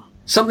 there's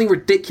something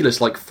ridiculous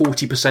like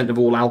 40% of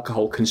all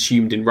alcohol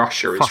consumed in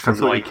Russia is from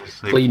like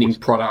cleaning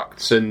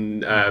products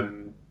and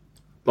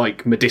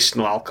like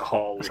medicinal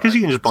alcohol. It's because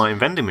you can just buy in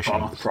vending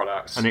machines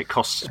products, and it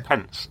costs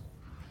pence.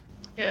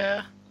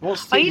 Yeah.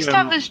 I used to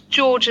have this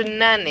Georgian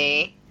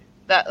nanny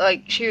that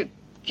like she,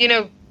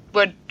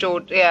 where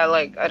George,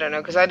 like I don't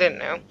know because I didn't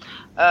know,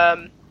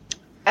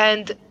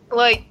 and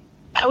like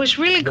I was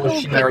really cool.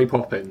 Was she Mary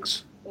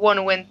Poppins?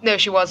 No,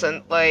 she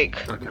wasn't.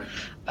 Like,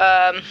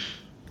 okay.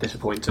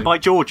 Disappointing. By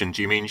Georgian,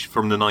 do you mean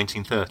from the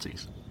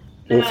 1930s?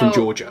 Or from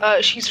Georgia?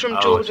 She's from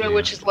Georgia,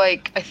 which is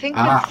like, I think...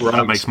 right.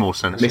 That makes more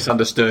sense.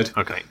 Misunderstood.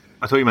 Okay.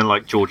 I thought you meant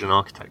like Georgian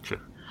architecture.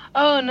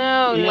 Oh,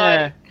 no.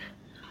 Yeah.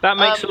 That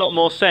makes a lot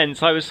more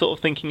sense. I was sort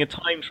of thinking a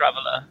time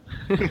traveller.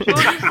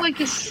 Georgia is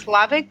like a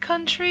Slavic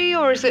country,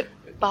 or is it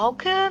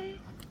Balkan?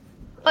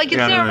 Like, it's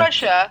near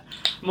Russia.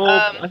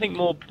 I think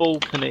more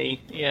Balkan-y,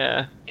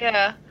 yeah.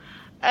 Yeah.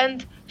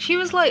 And she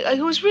was like,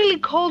 it was really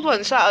cold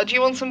once. Do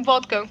you want some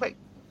vodka? I was like,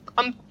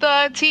 I'm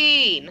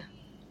 13.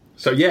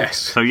 So yes.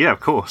 So yeah,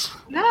 of course.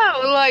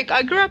 No, like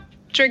I grew up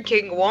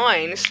drinking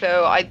wine,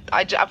 so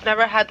I've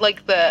never had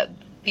like the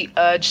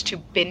urge to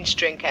binge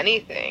drink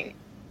anything.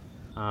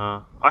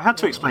 I had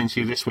to explain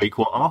to you this week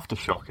what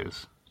aftershock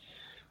is.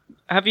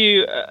 Have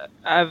you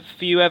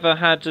ever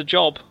had a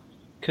job?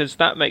 Because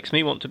that makes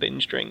me want to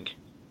binge drink.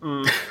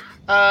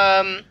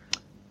 I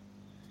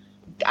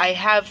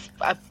have,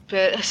 but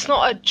it's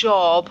not a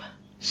job,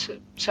 so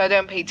I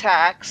don't pay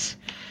tax.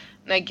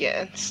 I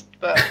guess,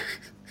 but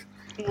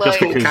like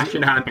cash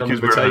in hand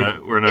because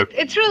we're in a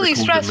it's really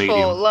stressful.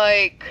 Medium.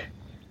 Like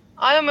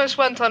I almost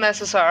went on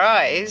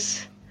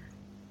SSRIs,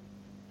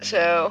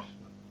 so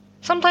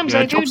sometimes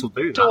I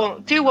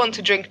do want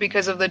to drink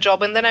because of the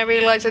job, and then I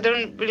realize I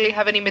don't really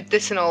have any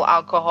medicinal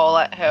alcohol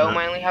at home.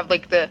 I only have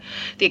like the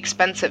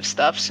expensive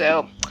stuff,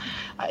 so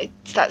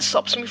that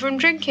stops me from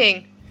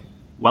drinking.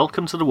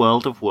 Welcome to the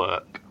world of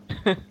work.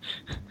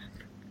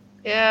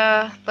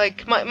 Yeah,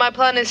 like, my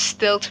plan is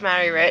still to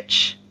marry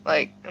rich.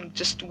 Like, I'm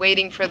just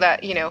waiting for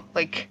that,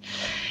 like,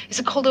 is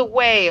it called a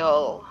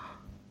whale?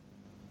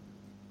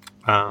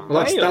 Well,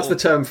 that's the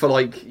term for,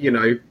 like,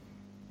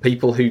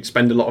 people who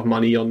spend a lot of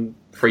money on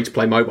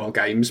free-to-play mobile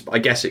games, but I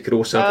guess it could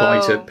also apply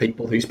to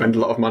people who spend a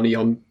lot of money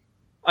on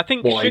I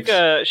think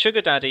wives.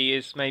 Sugar Daddy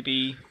is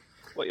maybe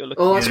what you're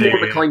looking Oh, at. that's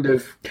more of a kind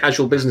of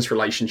casual business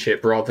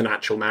relationship rather than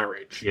actual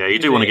marriage. Yeah, you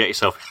do want to get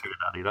yourself a sugar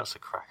daddy. That's a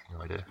cracking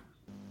idea.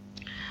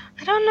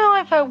 I don't know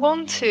if I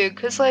want to,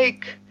 because,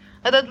 like,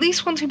 I'd at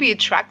least want to be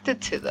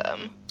attracted to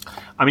them.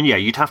 I mean, yeah,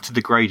 you'd have to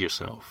degrade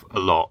yourself a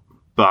lot,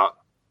 but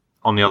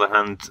on the other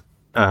hand,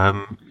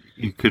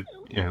 you could,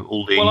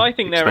 all the Well, I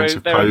think there are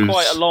expensive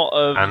quite a clothes lot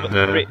of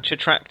and, rich,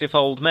 attractive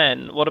old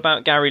men. What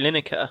about Gary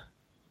Lineker?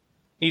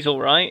 He's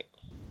all right.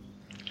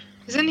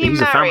 Isn't he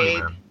he's a family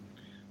married? man.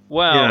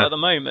 Well, Yeah. at the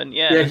moment,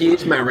 yeah. Yeah, he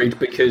is married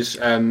because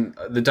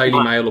the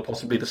Daily Mail, or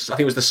possibly I think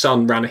it was the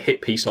Sun, ran a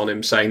hit piece on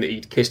him saying that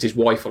he'd kissed his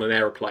wife on an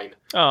aeroplane.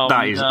 Oh,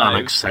 That is no.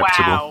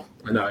 unacceptable. Wow.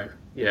 I know.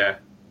 Yeah.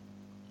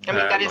 I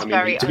mean, that is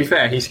very. To be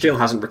fair, he still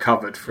hasn't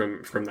recovered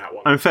from that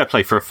one. I mean, fair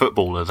play for a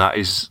footballer. That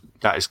is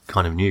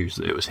kind of news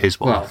that it was his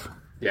Well, wife.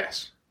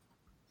 yes.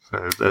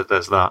 So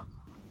there's that.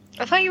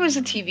 I thought he was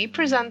a TV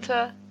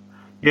presenter.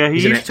 Yeah, he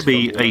He's an used to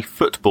be ex-footballer. a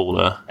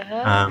footballer,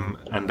 Oh.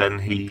 and then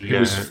he He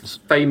was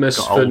famous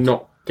got for old.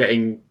 not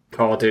getting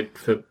carded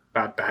for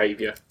bad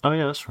behaviour. Oh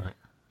yeah, that's right.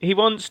 He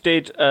once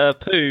did a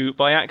poo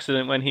by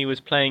accident when he was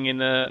playing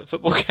in a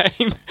football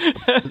game,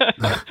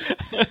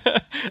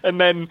 and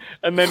then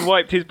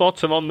wiped his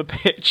bottom on the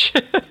pitch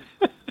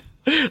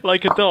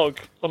like a dog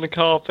on a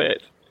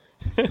carpet.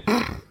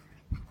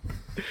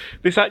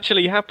 This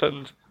actually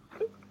happened.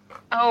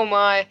 Oh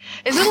my!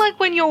 Is it like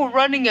when you're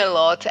running a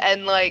lot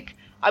and like?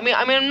 I mean,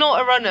 I'm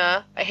not a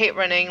runner. I hate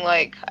running.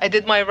 Like, I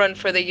did my run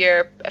for the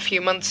year a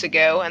few months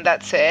ago, and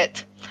that's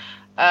it.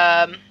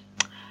 But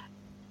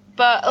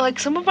like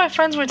some of my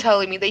friends were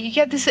telling me that you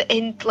get this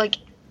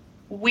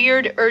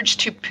weird urge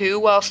to poo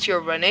whilst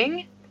you're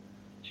running.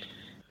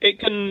 It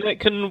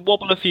can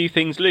wobble a few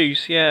things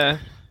loose, yeah.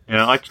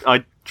 Yeah,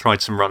 I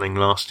tried some running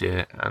last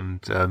year,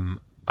 and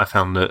I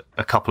found that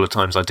a couple of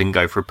times I didn't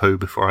go for a poo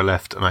before I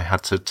left, and I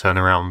had to turn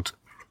around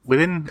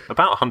within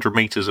about 100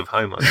 metres of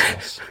home, I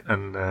guess,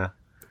 and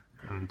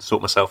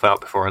sort myself out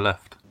before I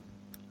left.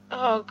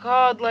 Oh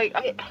God! Like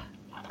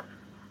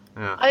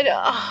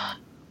Yeah.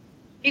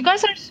 you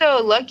guys are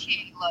so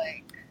lucky.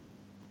 Like,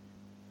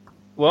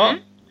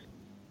 What?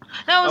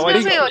 no, I was Oh, I gonna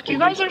think say that like was you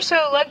guys are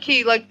so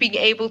lucky, like being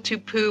able to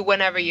poo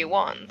whenever you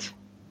want.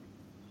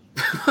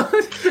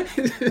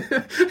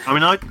 I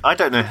mean, I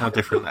don't know how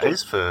different that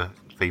is for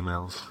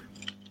females.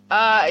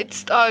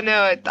 I've got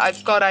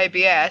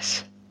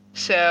IBS,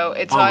 so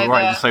it's Oh, either.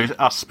 right, so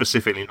us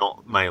specifically,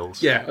 not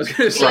males. Yeah, I was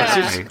going to say. Yeah. it's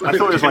Okay. just I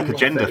thought it was like a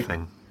general gender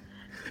thing. thing.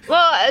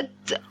 Well,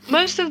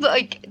 most of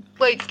the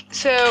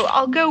so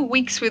I'll go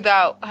weeks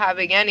without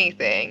having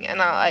anything,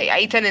 and I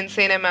eat an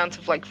insane amount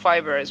of like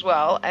fiber as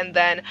well, and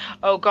then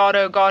oh god,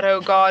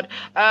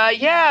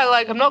 yeah,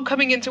 like I'm not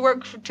coming into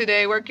work for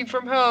today, working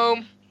from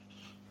home.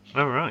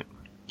 Oh, right.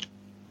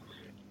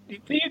 Do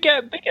you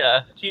get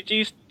bigger?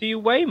 Do you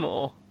weigh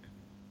more?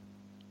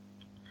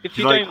 If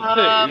you Like,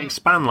 don't poo,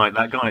 expand like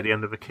that guy at the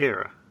end of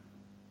Akira.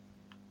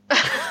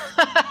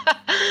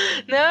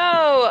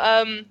 No,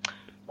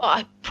 well,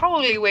 I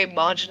probably weigh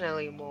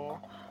marginally more.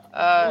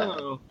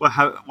 oh. Well,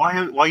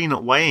 why are you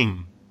not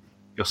weighing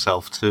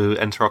yourself to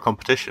enter our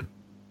competition?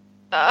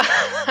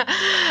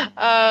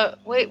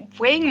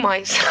 Weighing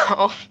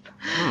myself.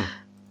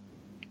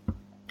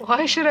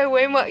 Why should I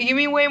weigh my? You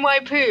mean weigh my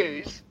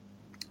poos?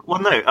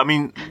 Well, no, I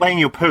mean, weighing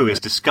your poo is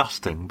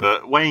disgusting,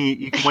 but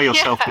you can weigh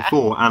yourself Yeah.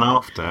 before and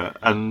after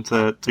and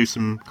do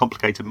some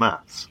complicated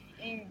maths.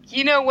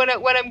 You know, when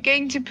I'm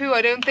going to poo,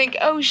 I don't think,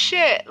 oh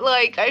shit,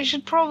 like I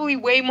should probably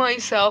weigh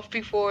myself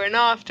before and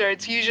after.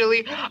 It's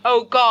usually,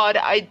 oh god,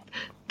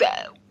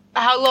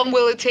 how long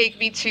will it take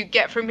me to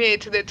get from here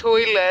to the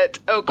toilet?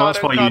 Oh god,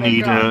 That's oh why god, you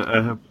need oh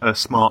god. a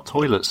smart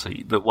toilet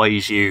seat that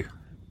weighs you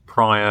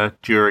prior,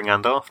 during,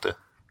 and after.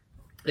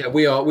 Yeah,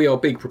 we are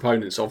big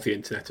proponents of the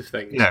Internet of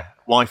Things. Yeah,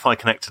 Wi-Fi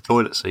connected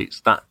toilet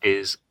seats, that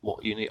is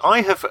what you need.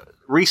 I have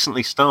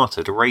recently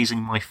started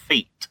raising my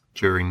feet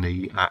during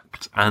the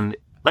act, and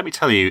let me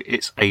tell you,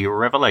 it's a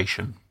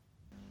revelation.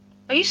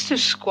 I used to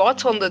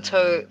squat on the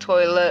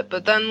toilet,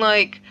 but then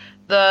like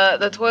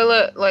the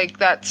toilet like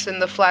that's in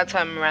the flat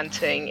I'm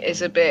renting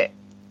is a bit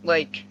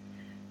like,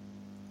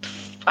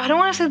 I don't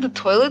want to say the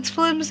toilet's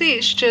flimsy.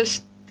 It's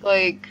just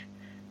like,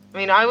 I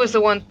mean, I was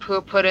the one who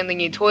put in the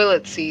new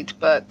toilet seat,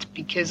 but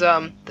because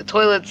the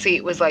toilet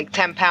seat was like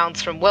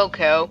 £10 from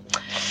Wilco,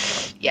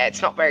 yeah,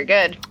 it's not very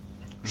good.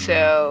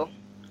 So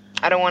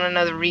I don't want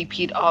another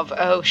repeat of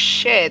oh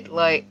shit,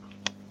 like,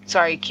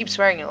 sorry, keep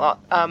swearing a lot.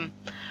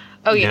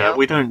 You know.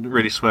 We don't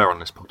really swear on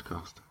this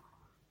podcast.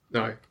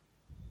 No.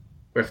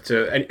 We have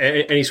to.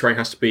 Any swearing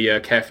has to be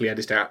carefully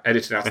edited out. Of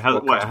the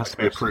podcast It has to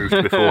be approved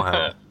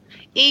beforehand.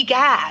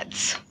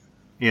 Egads.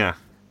 Yeah.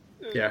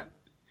 Yeah.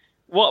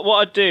 What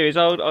I'd do is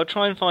I'll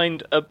try and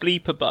find a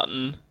bleeper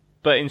button,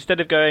 but instead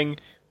of going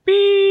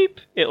beep,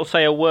 it'll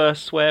say a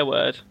worse swear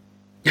word.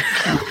 The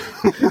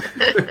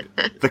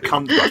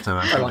cunt button,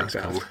 I think like that's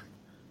that. called.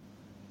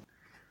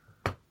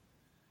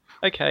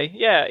 Okay,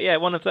 yeah,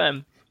 one of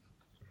them.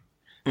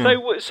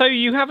 So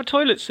you have a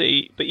toilet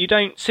seat, but you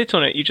don't sit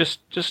on it. You just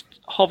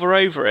hover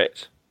over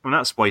it. Well,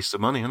 that's a waste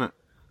of money, isn't it?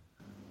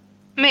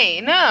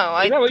 Me? No,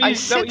 I Is that what you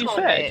sit said?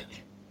 on it.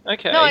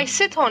 Okay. No, I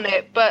sit on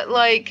it, but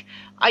like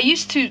I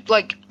used to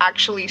like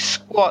actually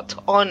squat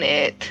on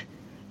it.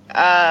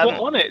 What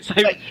on it? So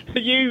like- are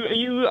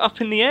you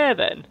up in the air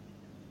then?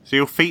 So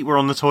your feet were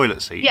on the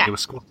toilet seat Yeah. and you were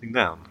squatting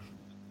down?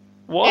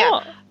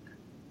 What?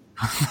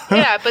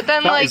 Yeah, but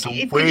then That like is the if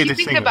you weirdest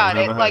think thing I've about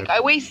it, ever like heard. I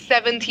weigh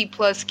 70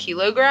 plus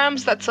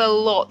kilograms. That's a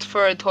lot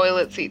for a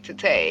toilet seat to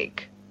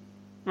take.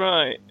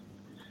 Right.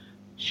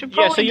 Should Yeah,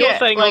 probably so you're get,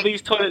 saying like, all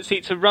these toilet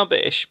seats are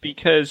rubbish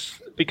because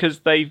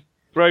they've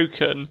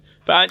broken,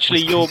 but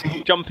actually you're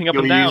jumping up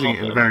You're and down using on it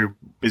in a them. very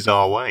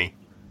bizarre way.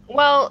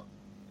 Well,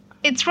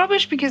 it's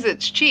rubbish because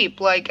it's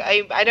cheap. Like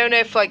I don't know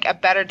if like a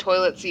better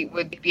toilet seat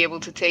would be able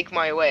to take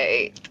my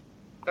weight.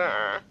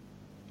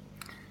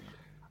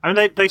 I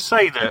mean, they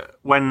say that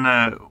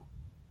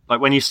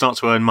when you start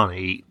to earn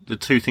money, the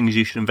two things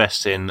you should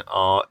invest in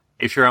are,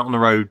 if you're out on the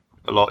road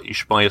a lot, you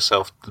should buy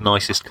yourself the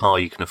nicest car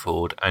you can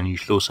afford, and you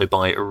should also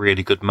buy a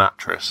really good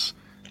mattress,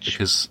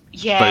 because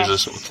Yes. those are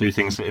sort of two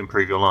things that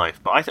improve your life.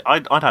 But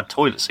I'd had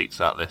toilet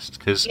seats out list,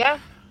 because Yeah.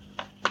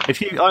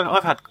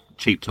 I've had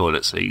cheap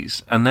toilet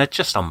seats, and they're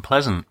just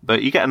unpleasant,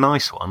 but you get a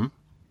nice one.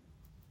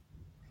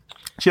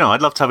 Do you know,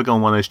 I'd love to have a go on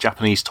one of those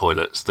Japanese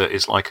toilets that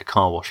is like a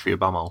car wash for your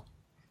bumhole.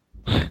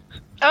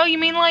 Oh, you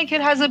mean like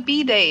it has a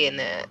bidet in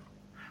it?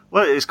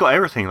 Well, it's got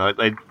everything. Like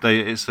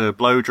it's a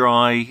blow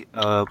dry,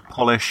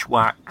 polish,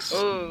 wax,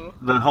 Ooh.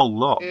 the whole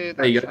lot. Ooh,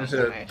 There you that go.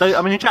 sounds nice.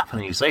 I mean, in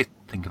Japanese, they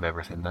think of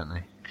everything, don't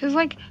they? Cause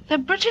like the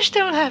British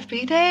don't have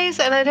bidets,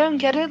 and I don't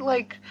get it.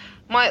 Like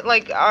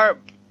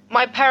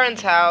my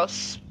parents'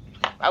 house,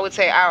 I would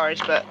say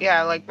ours, but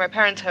yeah, like my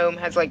parents' home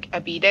has like a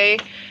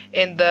bidet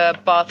in the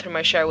bathroom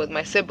I share with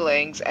my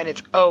siblings, and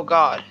it's, oh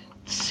god,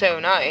 so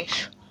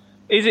nice.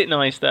 Is it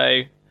nice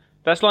though?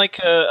 That's like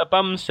a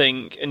bum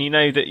sink, and you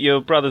know that your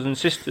brothers and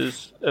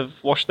sisters have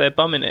washed their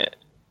bum in it.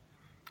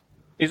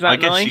 Is that I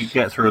guess nice? you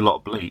get through a lot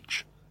of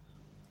bleach.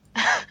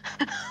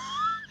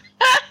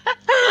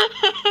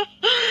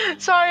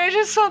 Sorry, I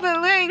just saw the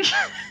link.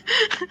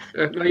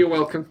 No, you're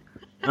welcome.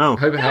 Oh,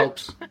 Hope it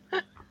helps.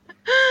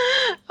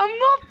 I'm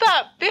not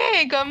that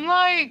big. I'm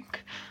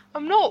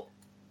not.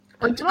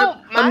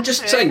 I'm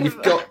just saying, massive.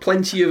 you've got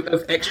plenty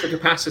of extra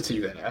capacity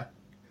there.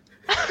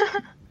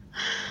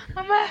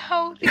 I'm a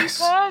healthy Yes.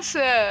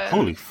 person.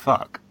 holy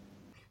fuck!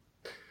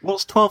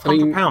 What's £1,200 I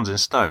mean- in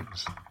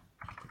stones?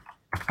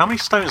 How many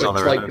stones are It's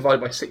there? like in a-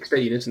 divided by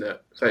 16, isn't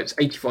it? So it's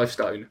 85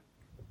 stone.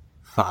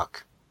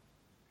 Fuck.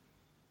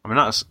 I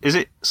mean, is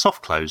it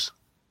soft clothes?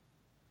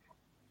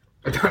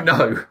 I don't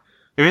know.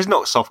 If it's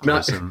not soft No.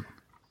 clothes, then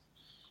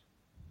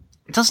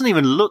it doesn't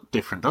even look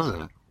different, does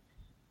it?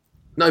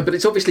 No, but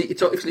it's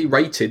obviously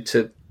rated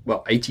to,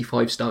 well,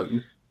 85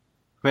 stone.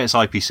 I bet it's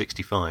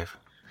IP65.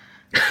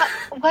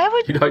 Where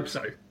would You'd hope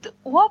so.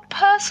 what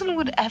person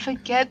would ever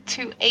get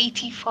to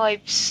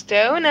 85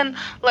 stone? And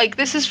like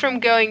this is from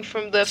going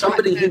from the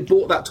Somebody fact who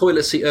bought that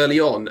toilet seat early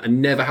on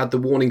and never had the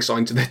warning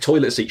signs of their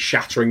toilet seat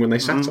shattering when they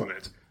sat on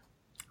it.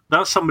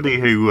 That's somebody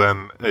who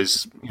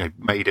has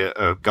made it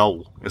a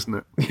goal, isn't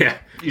it? Yeah.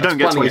 You that's don't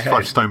get planning 25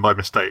 ahead. stone by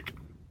mistake.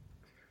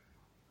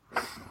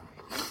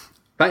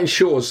 That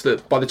ensures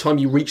that by the time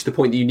you reach the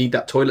point that you need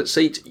that toilet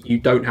seat, you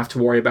don't have to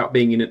worry about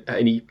being in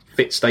any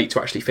fit state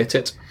to actually fit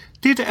it.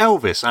 Did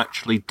Elvis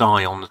actually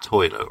die on the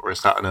toilet, or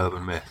is that an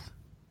urban myth?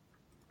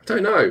 I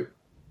don't know.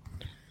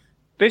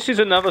 This is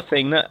another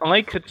thing that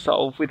I could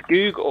solve with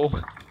Google.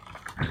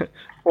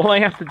 All I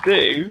have to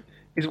do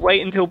is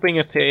wait until Bing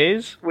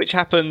appears, which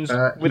happens He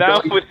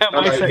without died-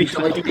 my no, say he,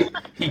 so. died,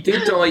 he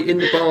did die in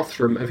the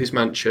bathroom of his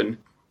mansion.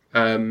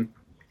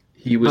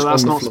 He was But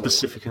that's on the not floor.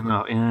 specific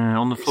enough. Yeah,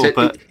 on the It floor, said-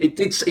 but it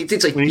did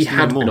say We need he to know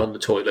had been more. on the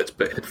toilet,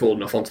 but had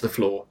fallen off onto the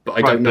floor. But I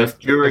right, don't know but if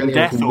during anyone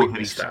death can or he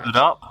witness that. stood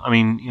up. I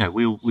mean,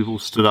 we've all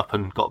stood up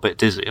and got a bit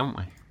dizzy, haven't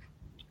we?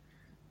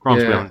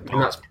 Granted, we Yeah, haven't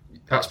and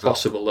that's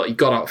possible. That he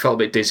got up, felt a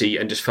bit dizzy,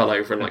 and just fell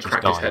over and like Just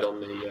cracked his died. head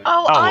on the.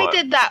 Oh, Oh, I what?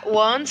 did that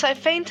once. I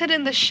fainted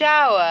in the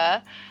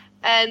shower,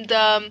 and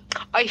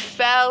I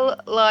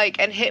fell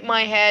and hit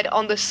my head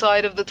on the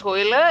side of the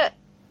toilet.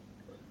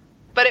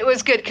 But it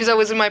was good because I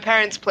was in my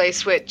parents'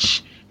 place,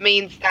 which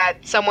means that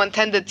someone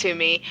tended to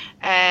me,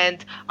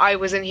 and I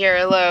was in here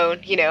alone,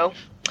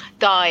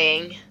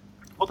 dying.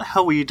 What the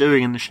hell were you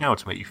doing in the shower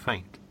to make you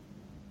faint?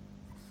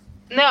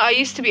 No, I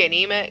used to be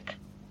anemic.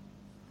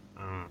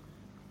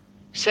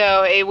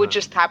 So it would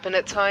just happen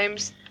at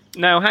times.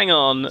 Now, hang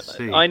on.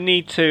 See. I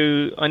need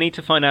to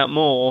find out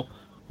more.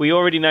 We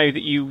already know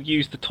that you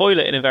use the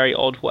toilet in a very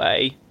odd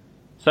way.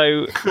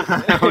 So,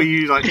 How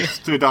you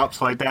stood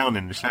upside down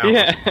in the shower?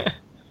 yeah.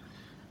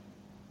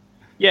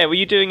 Yeah, were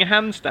you doing a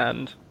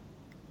handstand?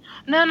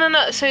 No.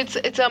 So it's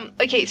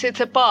okay. So it's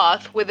a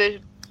bath with a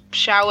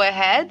shower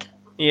head.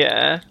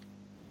 Yeah.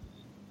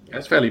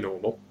 That's fairly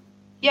normal.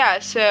 Yeah.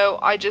 So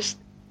I just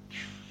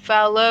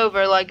fell over.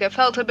 I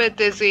felt a bit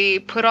dizzy.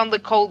 Put on the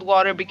cold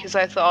water because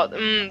I thought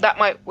that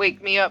might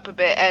wake me up a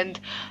bit. And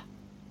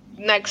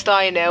next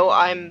I know,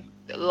 I'm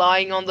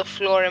lying on the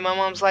floor, and my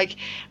mom's like,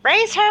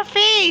 "Raise her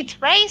feet!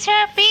 Raise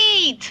her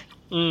feet!"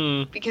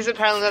 Because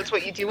apparently that's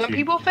what you do when You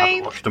people haven't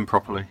faint. washed them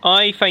properly.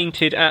 I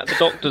fainted at the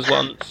doctor's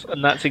once,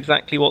 and that's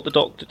exactly what the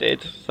doctor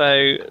did.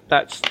 So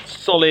that's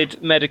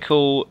solid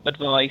medical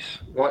advice.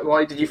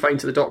 Why did you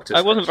faint at the doctor's?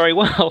 I wasn't very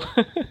well.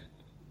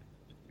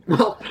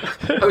 Well,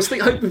 I was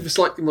hoping for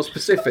slightly more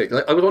specific.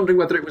 Like, I was wondering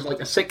whether it was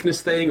like a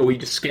sickness thing, or were you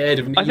just scared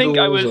of needles? I think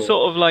I was or...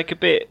 sort of like a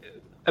bit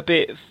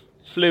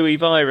flu-y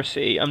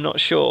virusy. I'm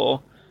not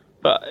sure,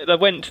 but I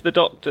went to the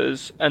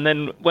doctor's, and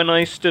then when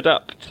I stood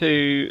up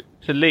to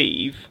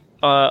leave,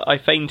 I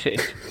fainted.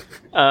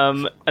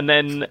 And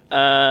then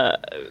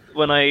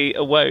when I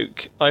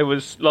awoke, I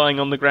was lying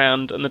on the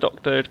ground, and the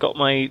doctor had got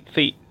my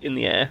feet in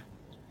the air.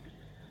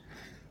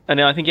 And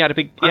I think he had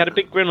a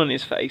big grin on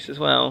his face as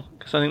well,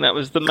 because I think that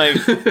was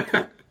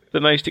the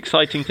most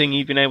exciting thing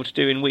he'd been able to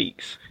do in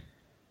weeks.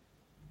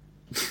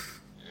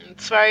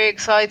 It's very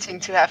exciting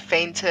to have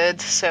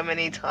fainted so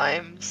many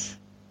times.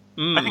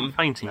 I think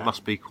fainting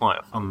must be quite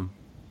a fun,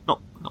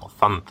 not a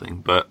fun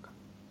thing, but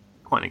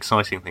quite an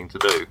exciting thing to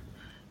do.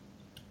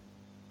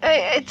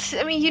 I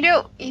mean, you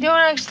don't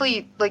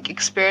actually like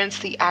experience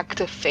the act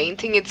of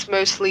fainting. It's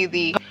mostly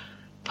the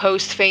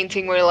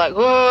post-fainting where you're like,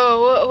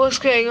 whoa, what's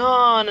going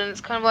on? And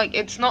it's kind of like,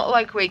 it's not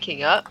like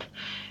waking up.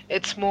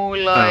 It's more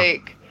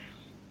like,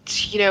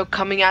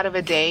 coming out of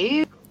a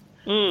daze.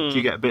 Do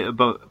you get a bit of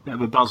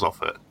a buzz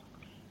off it?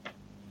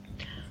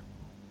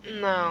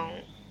 No.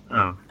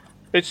 Oh.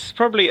 It's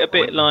probably a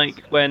bit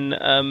like when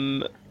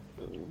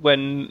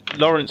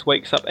Lawrence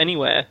wakes up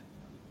anywhere.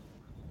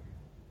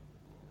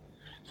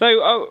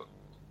 So,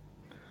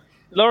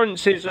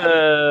 Lawrence is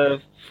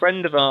a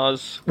friend of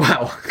ours.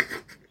 Wow.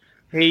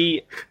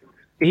 He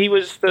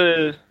was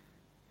the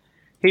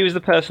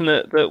person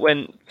that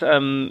went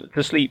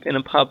to sleep in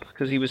a pub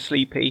because he was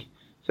sleepy.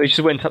 So he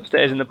just went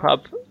upstairs in the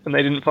pub, and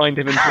they didn't find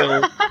him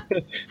until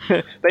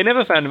they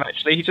never found him.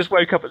 Actually, he just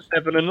woke up at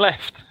 7 and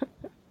left.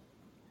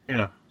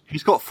 Yeah,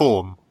 he's got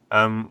form.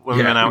 When we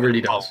went out, he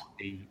really does.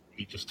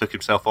 He just took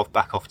himself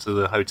back off to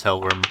the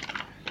hotel room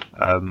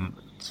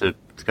to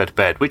go to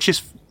bed, which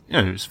is.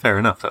 It was fair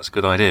enough, that's a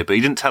good idea, but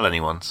he didn't tell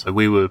anyone, so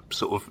we were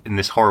sort of in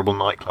this horrible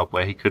nightclub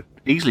where he could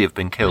easily have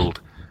been killed,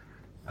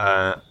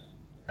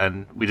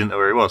 and we didn't know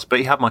where he was, but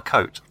he had my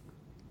coat.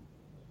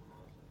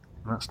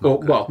 That's not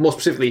good. Well, more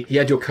specifically, he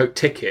had your coat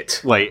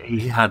ticket. Wait,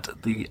 he had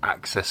the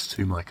access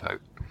to my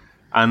coat.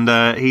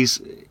 And he's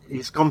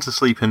gone to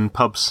sleep in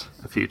pubs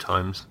a few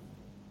times.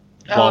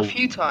 A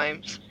few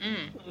times.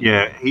 Mm.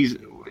 Yeah, he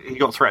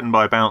got threatened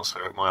by a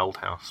bouncer at my old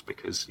house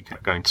because he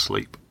kept going to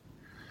sleep.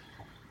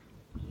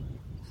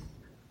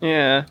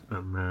 Yeah.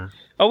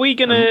 Are we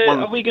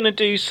gonna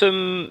do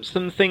some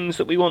things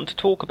that we want to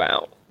talk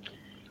about?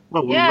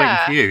 Well, we're waiting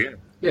for you.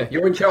 Yeah,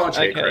 you're in charge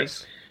here, Okay.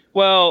 Chris.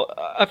 Well,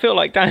 I feel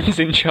like Dan's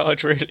in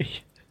charge,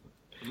 really.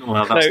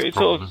 Well, that's So the it's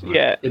problem, sort of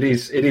isn't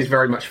it? It is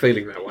very much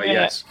feeling that way.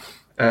 Yeah. Yes.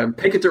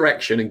 Pick a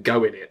direction and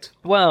go in it.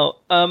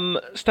 Well,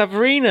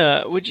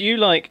 Stavrina, would you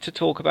like to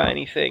talk about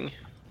anything?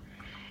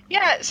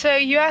 Yeah, so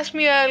you asked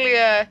me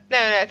earlier. No,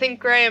 I think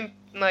Graham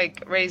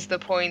raised the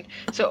point.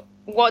 So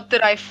what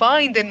did I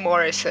find in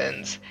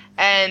Morrison's?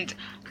 And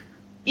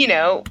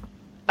it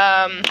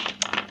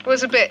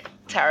was a bit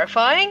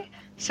terrifying.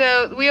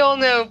 So we all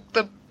know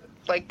the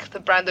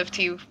brand of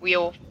tea we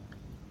all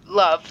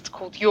loved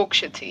called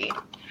Yorkshire tea.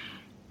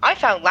 I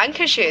found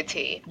Lancashire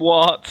tea.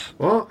 What?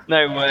 What?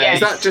 No way. Yes. Is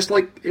that just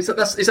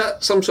is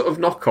that some sort of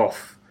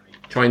knockoff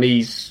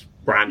Chinese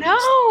brand?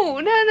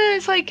 No.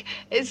 It's like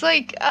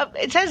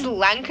it says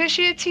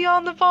Lancashire tea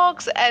on the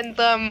box, and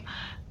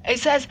it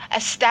says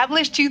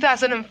established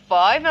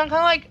 2005, and I'm kind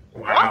of like,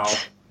 Wow.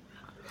 what?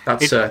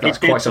 That's It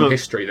quite did some look-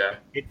 history there.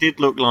 It did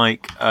look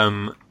like,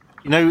 in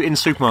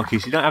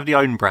supermarkets, you don't have the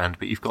own brand,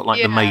 but you've got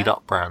the Yeah.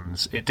 made-up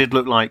brands. It did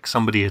look like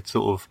somebody had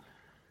sort of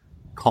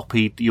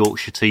copied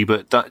Yorkshire tea,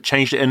 but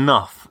changed it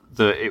enough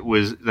that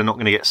they're not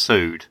going to get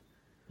sued,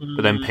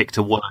 but then picked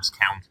a worse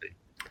county.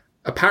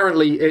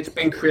 Apparently, it's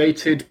been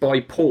created by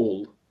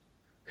Paul,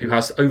 who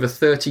has over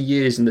 30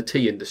 years in the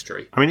tea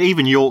industry. I mean,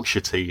 even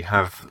Yorkshire tea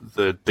have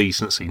the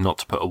decency not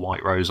to put a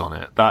white rose on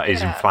it. That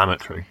is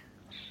inflammatory.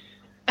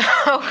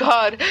 Oh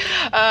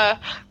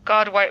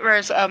God, White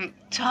Rose.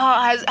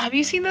 Have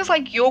you seen this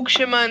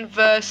Yorkshireman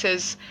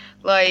versus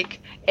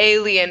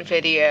Alien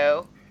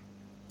video?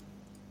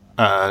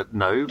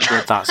 No,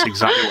 but that's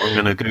exactly what I'm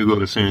going to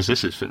Google as soon as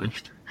this is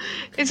finished.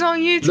 It's on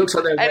YouTube. It looks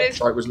like their and it's-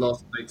 website was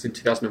last updated in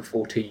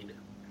 2014.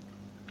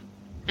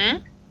 Hmm?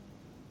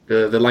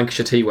 The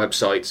Lancashire Tea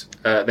website,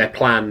 their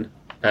plan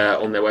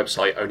on their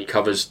website only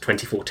covers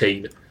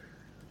 2014.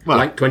 Well,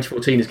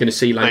 2014 is going to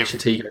see Lancashire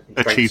Tea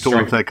achieved all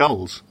of their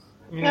goals.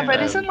 Yeah,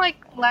 but isn't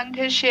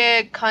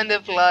Lancashire kind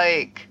of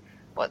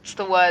what's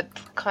the word?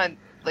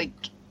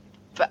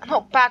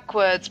 Not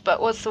backwards, but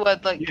what's the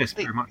word? Yes,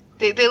 very much.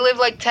 They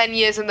live 10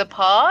 years in the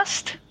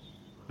past.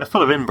 They're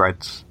full of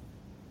inbreds.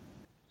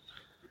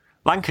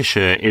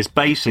 Lancashire is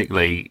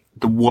basically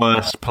the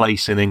worst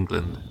place in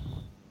England,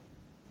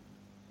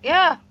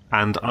 Yeah,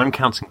 and I'm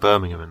counting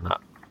Birmingham in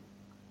that.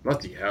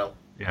 Bloody hell.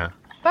 Yeah.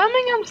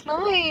 Birmingham's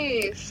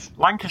nice.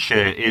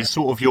 Lancashire is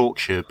sort of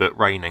Yorkshire, but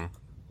raining.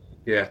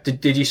 Yeah.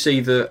 Did you see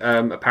that?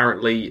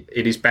 Apparently,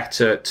 it is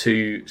better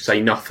to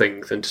say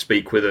nothing than to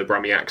speak with a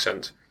Brummie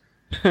accent.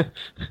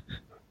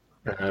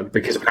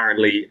 Because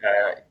apparently,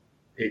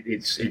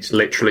 it's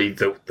literally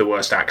the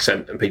worst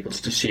accent, and people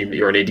just assume that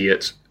you're an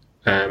idiot.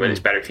 And it's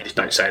better if you just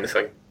don't say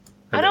anything.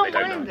 I don't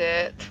mind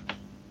it,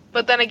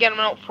 but then again, I'm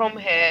not from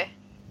here.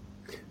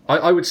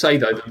 I would say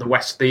though that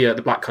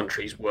the Black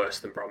Country is worse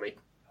than Brummie.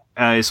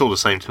 It's all the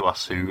same to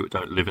us who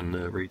don't live in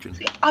the region.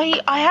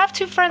 I have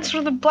two friends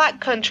from the Black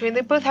Country, and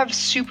they both have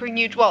super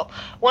neutral. Well,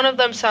 one of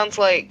them sounds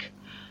like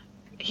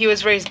he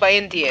was raised by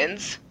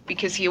Indians,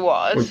 because he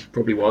was. Well,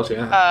 probably was,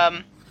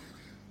 yeah.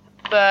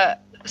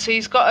 But so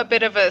he's got a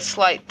bit of a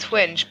slight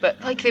twinge, but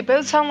like they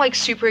both sound like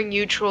super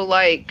neutral,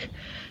 like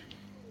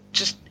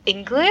just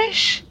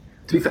English.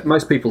 To be fair,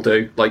 most people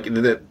do. Like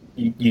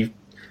you,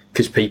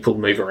 because people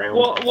move around.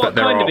 What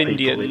kind of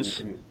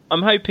Indians?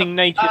 I'm hoping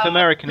Native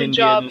American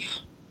Punjab.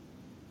 Indians.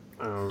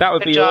 That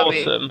would be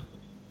Punjabi. awesome.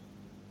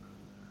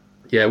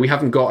 Yeah, we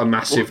haven't got a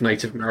massive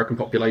Native American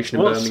population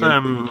in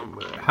Birmingham.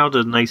 How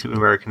do Native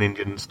American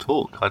Indians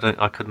talk?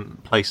 I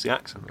couldn't place the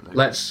accent.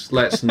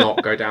 Let's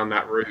not go down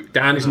that route.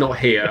 Dan is not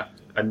here,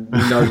 and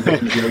we know that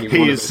he's the only one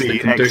He of is us the that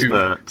can do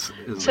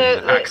expert. So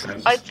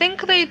accents. I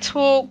think they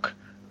talk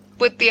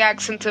with the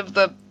accent of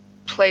the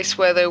place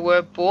where they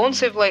were born.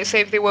 So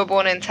if they were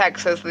born in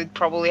Texas, they'd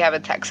probably have a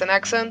Texan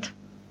accent.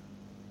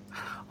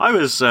 I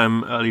was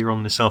earlier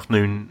on this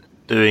afternoon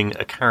doing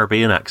a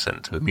Caribbean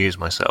accent to amuse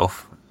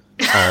myself.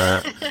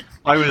 I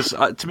was,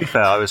 to be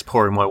fair, I was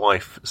pouring my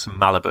wife some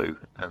Malibu,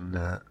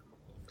 and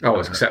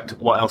it's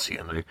acceptable. what else are you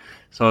going to do?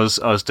 So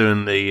I was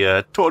doing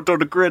the talk to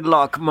the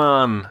gridlock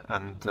man,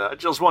 and I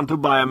just want to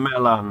buy a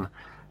melon.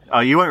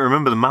 You won't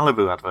remember the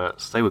Malibu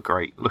adverts; they were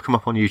great. Look them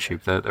up on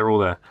YouTube; they're all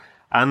there.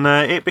 And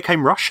it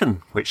became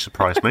Russian, which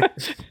surprised me.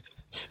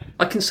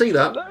 I can see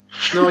that.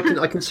 No,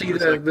 I can see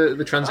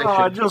the transition.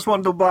 I just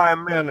want to buy a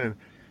melon.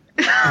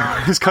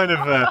 It's kind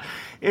of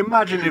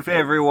imagine if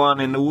everyone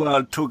in the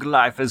world took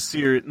life as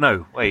serious.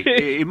 No, wait.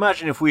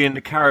 Imagine if we in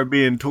the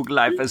Caribbean took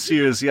life as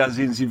seriously as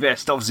in the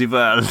rest of the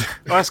world. Oh,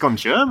 that's gone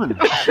German.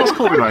 That's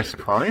caught me by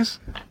surprise.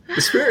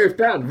 The spirit of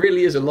Dan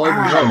really is alive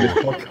and well in this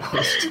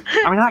podcast.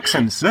 I mean,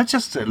 accents—they're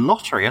just a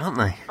lottery, aren't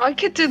they? I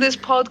could do this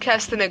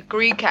podcast in a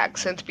Greek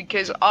accent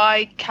because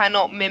I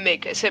cannot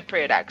mimic a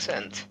Cypriot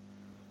accent.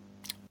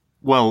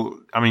 Well,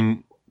 I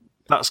mean,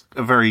 that's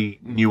a very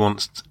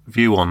nuanced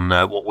view on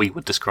what we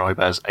would describe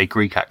as a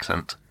Greek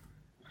accent.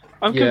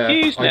 I'm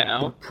confused now.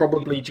 I would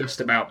probably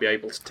just about be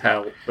able to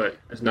tell, but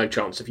there's no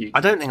chance of you.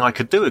 I don't think I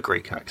could do a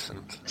Greek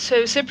accent.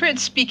 So Cypriots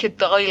speak a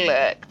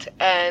dialect,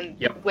 and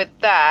with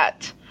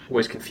that,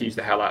 Always confuse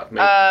the hell out of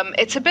me.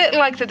 it's a bit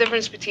like the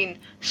difference between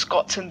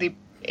Scots and the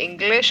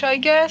English, I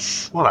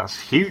guess. Well, that's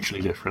hugely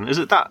different. Is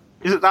it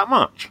that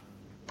much?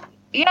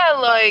 Yeah,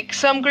 like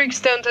some Greeks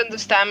don't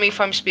understand me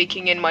if I'm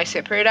speaking in my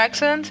Cypriot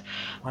accent,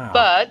 Wow.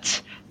 but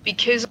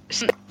because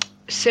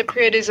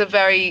Cypriot is a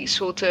very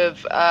sort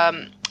of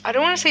I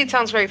don't want to say it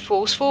sounds very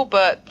forceful,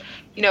 but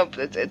you know,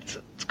 it's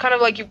kind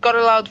of like you've got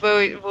a loud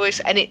voice,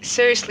 and it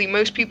seriously,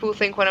 most people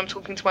think when I'm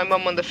talking to my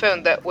mum on the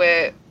phone that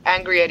we're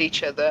angry at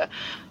each other.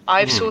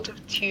 I've sort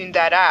of tuned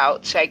that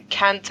out, so I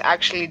can't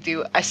actually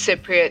do a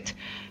Cypriot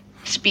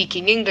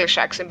speaking English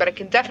accent, but I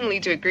can definitely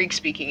do a Greek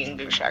speaking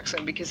English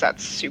accent because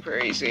that's super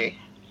easy.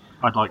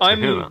 I'd like to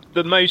hear that. I'm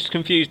the most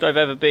confused I've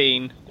ever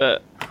been,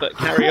 but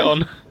carry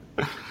on.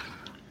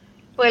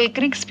 Well,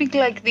 Greeks speak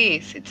like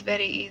this. It's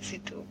very easy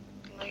to,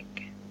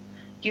 like,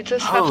 you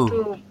just have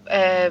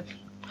to,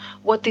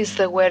 what is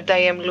the word I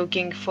am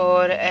looking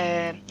for?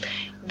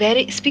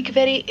 Speak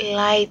very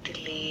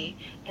lightly.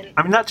 And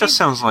I mean, that just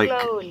sounds like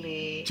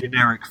slowly.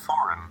 generic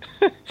foreign.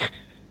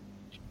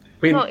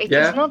 No, it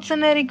is not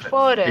generic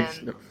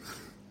foreign.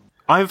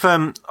 I've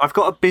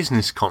got a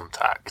business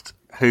contact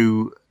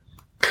who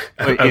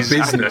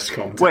business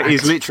contact. Well,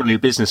 he's literally a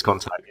business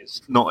contact.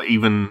 It's not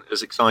even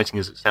as exciting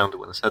as it sounded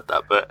when I said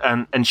that. But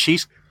and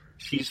she's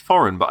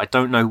foreign, but I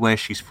don't know where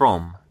she's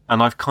from.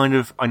 And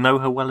I know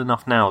her well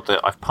enough now that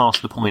I've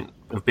passed the point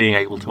of being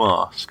able to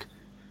ask.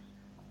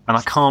 And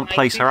I can't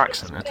place her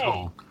accent at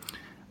all.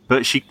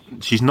 But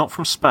she's not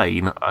from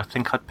Spain. I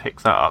think I'd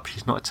pick that up.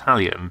 She's not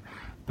Italian,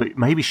 but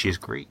maybe she is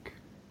Greek.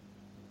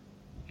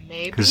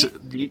 Maybe. Because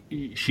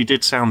she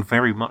did sound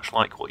very much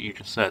like what you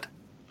just said.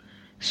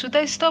 Should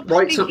I stop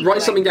Write speaking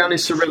something down in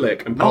this?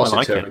 Cyrillic and pass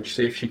like it to it. her and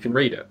see if she can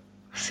read it.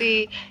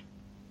 See,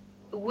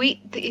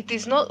 we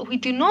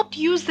do not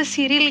use the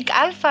Cyrillic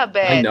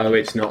alphabet. I know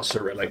it's not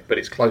Cyrillic, but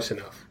it's close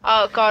enough.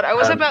 Oh God, I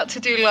was about to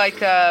do like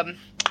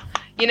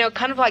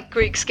kind of like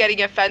Greeks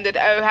getting offended.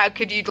 Oh, how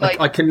could you like?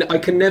 I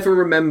can never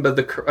remember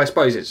I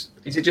suppose is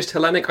it just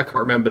Hellenic? I can't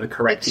remember the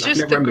correct. It's I can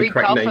just never the remember Greek the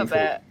correct name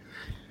alphabet. for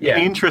it. Yeah.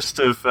 In the interest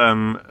of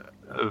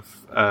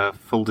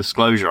full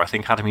disclosure, I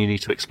think, Adam, you need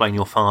to explain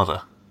your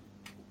father.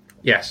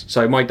 Yes.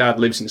 So my dad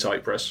lives in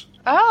Cyprus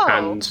Oh,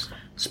 and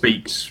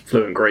speaks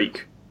fluent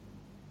Greek.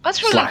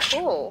 that's really /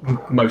 cool.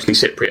 Mostly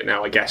Cypriot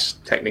now, I guess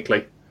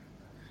technically.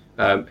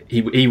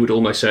 He would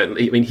almost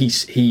certainly. I mean, he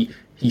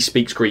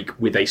speaks Greek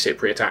with a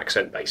Cypriot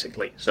accent,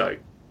 basically. So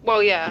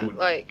Well, yeah, he would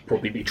like...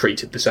 probably be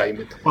treated the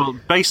same. Well,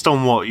 based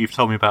on what you've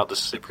told me about the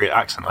Cypriot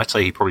accent, I'd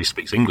say he probably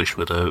speaks English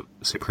with a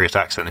Cypriot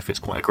accent if it's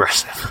quite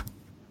aggressive.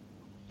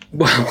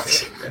 Well,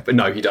 but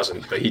no, he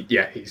doesn't. But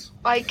he's...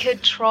 I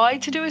could try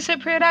to do a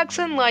Cypriot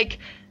accent, like...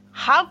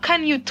 How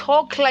can you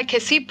talk like a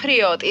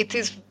Cypriot? It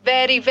is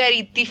very,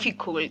 very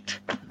difficult.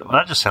 Well,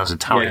 that just sounds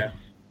Italian. Yeah.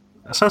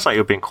 That sounds like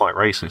you're being quite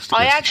racist.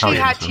 I against actually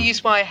Italians, had to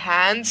use my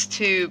hands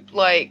to,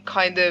 like,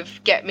 kind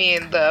of get me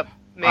in the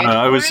mood.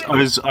 I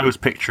for it. was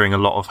picturing a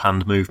lot of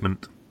hand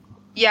movement.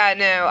 Yeah,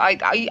 no,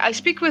 I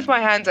speak with my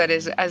hands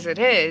as it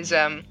is.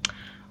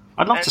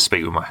 I'd love to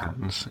speak with my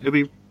hands. It'd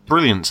be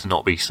brilliant to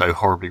not be so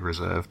horribly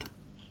reserved.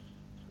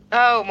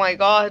 Oh my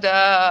god,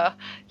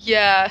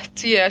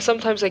 yeah.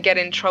 Sometimes I get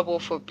in trouble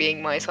for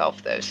being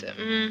myself, though. So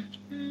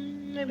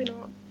maybe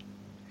not.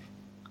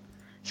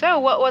 So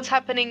what's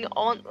happening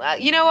on?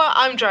 You know what?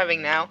 I'm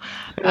driving now.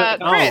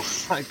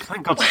 Chris,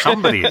 Thank God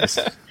somebody is.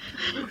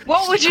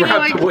 what would you Grab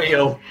like? the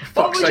wheel.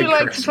 What Fuck's would you sake,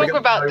 like Chris, to talk we got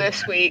about no-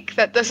 this week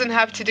that doesn't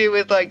have to do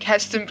with like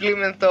Heston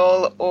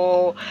Blumenthal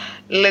or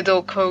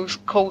Little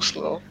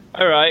Coleslaw?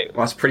 All right.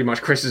 Well, that's pretty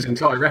much Chris's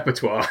entire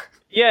repertoire.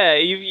 Yeah,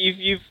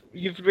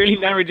 you've really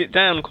narrowed it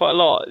down quite a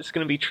lot. It's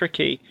going to be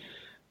tricky.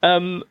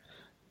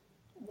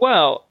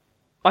 Well,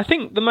 I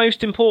think the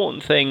most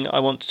important thing I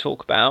want to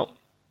talk about.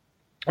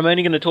 I'm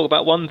only going to talk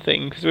about one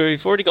thing because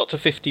we've already got to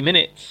 50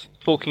 minutes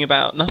talking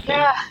about nothing,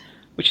 Yeah.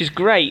 which is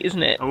great,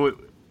 isn't it? Oh,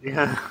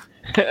 yeah.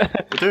 We're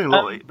doing a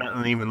lot better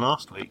than even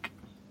last week.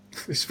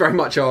 It's very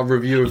much our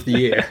review of the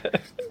year.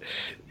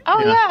 Oh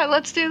Yeah. yeah,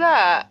 let's do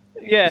that.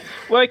 Yeah.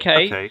 Well,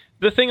 okay. Okay.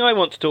 The thing I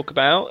want to talk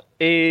about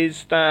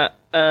is that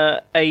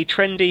a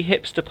trendy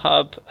hipster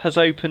pub has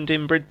opened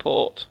in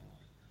Bridport,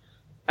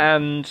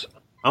 and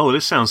Oh,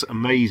 this sounds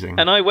amazing.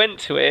 I went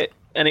to it,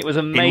 and it was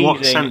amazing, In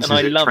what sense and I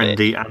is it love it.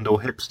 trendy and/or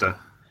hipster?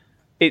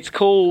 It's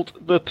called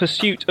The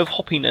Pursuit of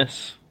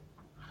Hoppiness.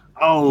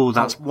 Oh,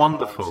 that's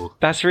wonderful.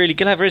 That's really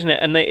clever, isn't it?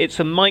 And it's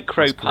a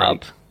micro That's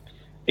pub. great.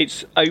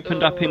 It's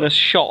opened up in a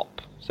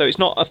shop, so it's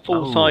not a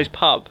full-size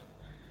pub.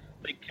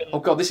 They can, Oh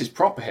god, this is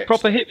proper hipster.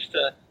 proper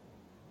hipster.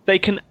 They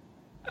can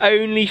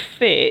only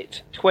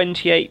fit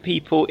 28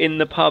 people in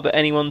the pub at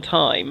any one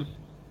time,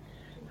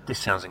 This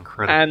sounds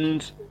incredible.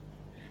 and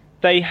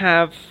they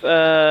have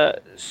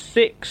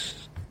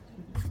 6.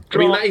 I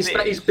mean, draft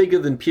that is beers. bigger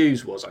than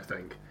Pew's was, I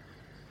think.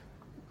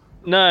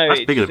 No,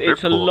 That's bigger than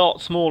it's a Bridport.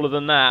 lot smaller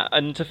than that.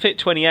 And to fit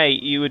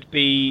 28, you would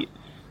be.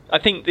 I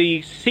think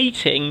the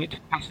seating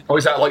capacity. Or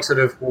is that like sort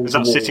of... Is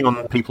that sitting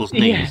on people's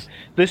knees? Yeah,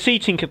 the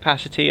seating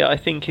capacity, I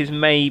think, is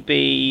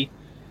maybe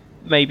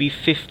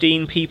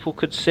 15 people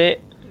could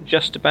sit,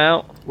 just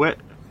about. Where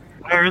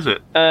is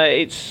it?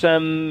 It's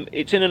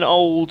in an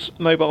old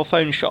mobile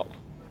phone shop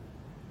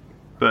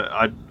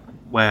But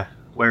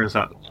where is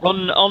that?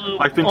 on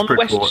I've been to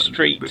West Bridport.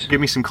 Street.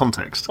 Give me some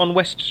context. On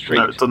West Street.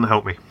 No, it doesn't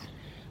help me.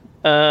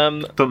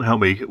 Um, Doesn't help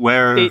me.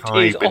 Where have it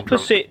I is been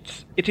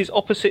opposite. It is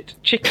opposite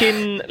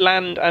Chicken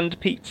Land and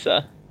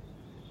Pizza.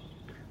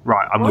 drunk?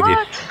 Right, I'm with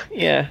you.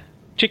 Yeah,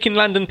 Chicken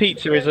Land and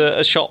Pizza is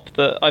a shop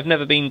that I've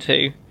never been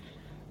to.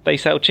 They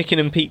sell chicken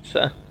and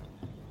pizza,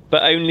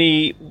 but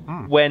only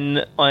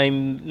when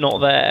I'm not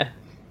there.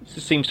 It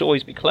seems to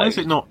always be Why closed.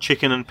 is it not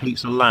Chicken and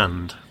Pizza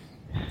Land?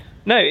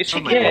 No, it's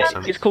That makes more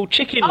sense. it's called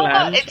Chicken Oh no,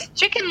 Land. it's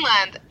Chicken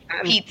Land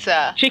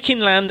Pizza. Chicken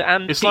Land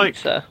and It's like-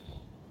 Pizza.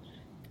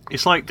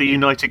 It's like the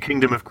United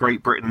Kingdom of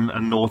Great Britain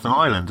and Northern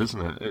Ireland,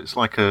 isn't it? It's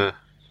like a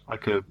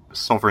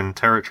sovereign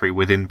territory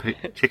within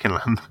Chicken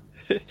Land.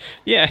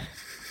 Yeah,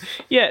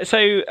 yeah.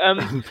 So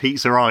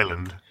Pizza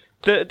Island.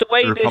 the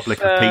way The Republic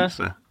this of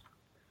Pizza.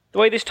 the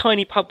way this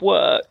tiny pub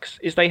works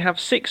is they have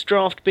 6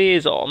 draft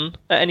beers on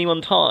at any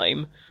one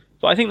time,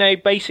 but I think they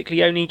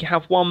basically only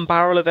have 1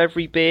 barrel of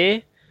every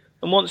beer,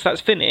 and once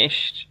that's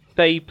finished,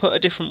 they put a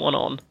different one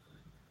on.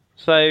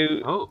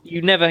 So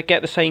you never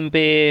get the same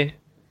beer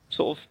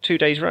sort of 2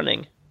 days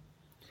running.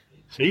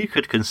 So you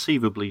could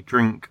conceivably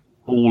drink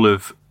all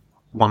of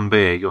one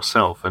beer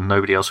yourself and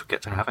nobody else would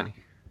get to have any.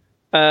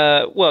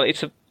 Well,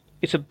 it's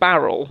a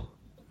barrel.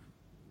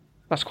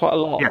 That's quite a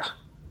lot. Yeah.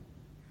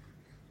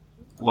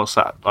 What's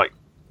that? Like,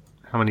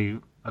 how many...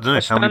 I don't know,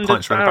 A how many standard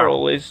pints are in a barrel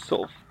barrel? is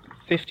sort of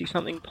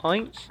 50-something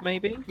pints,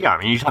 maybe? Yeah,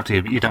 I mean, you'd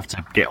have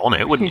to get on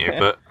it, wouldn't you?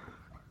 But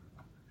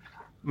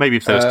maybe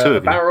if there was 2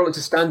 of you. Barrel is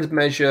a standard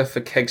measure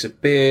for kegs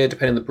of beer,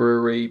 depending on the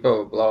brewery,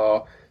 blah, blah,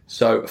 blah.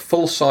 So a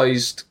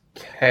full-sized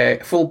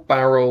full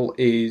barrel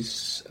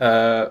is...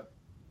 I'm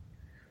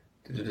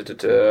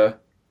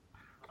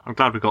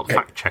glad we got the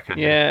fact checker.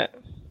 Yeah.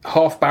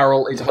 half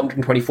barrel is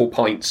 124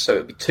 pints, so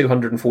it'd be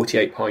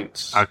 248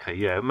 pints. Okay,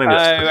 yeah, maybe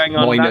that's hang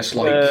on. minus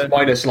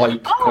that's,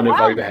 like Oh kind of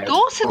wow, overhead.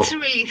 Dorset's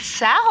really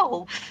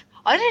south.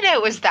 I didn't know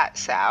it was that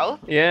south.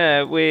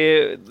 yeah,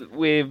 we're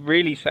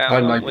really south. I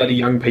don't know, aren't we? bloody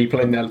young people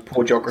in their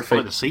poor geography.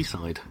 by the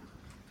seaside.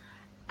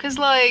 Cause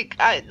like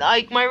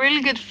my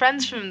really good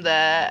friends from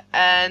there,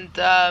 and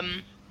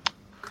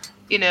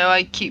you know,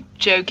 I keep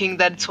joking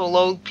that it's all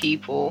old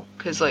people,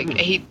 cause like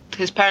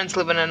his parents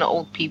live in an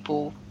old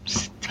people's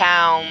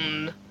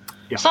town.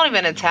 It's not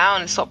even a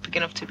town. It's not big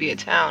enough to be a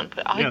town.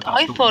 But I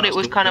that's thought it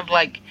was not kind of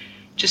like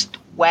just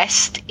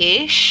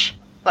west-ish,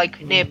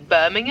 like near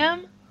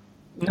Birmingham.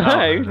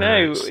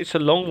 No, it's a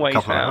long way A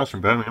couple of hours south.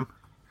 from Birmingham.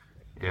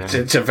 Yeah.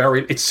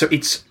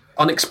 It's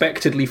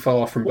unexpectedly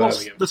far from What's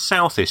Birmingham. the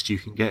southest you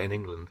can get in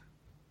England?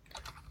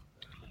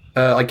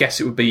 I guess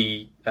it would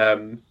be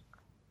Land's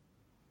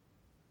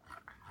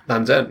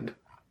End.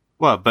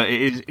 Well, but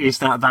is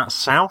that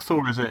south,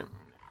 or is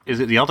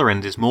it the other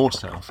end is more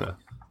south?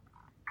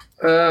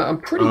 I'm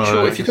pretty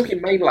sure if you're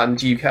talking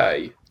mainland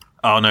UK.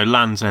 Oh no,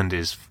 Land's End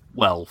is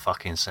well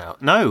fucking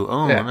south.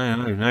 No, Yeah.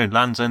 no.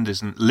 Land's End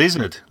isn't.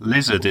 Lizard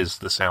is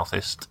the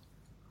southest.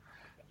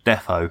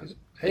 Defo.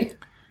 Hey?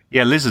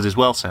 Yeah, Lizard is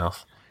well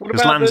south. What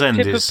Because about Land's the End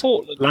tip of is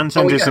Portland? Land's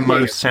End is the yeah.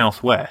 most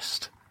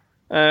southwest,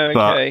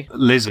 Okay. but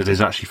Lizard is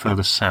actually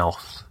further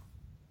south.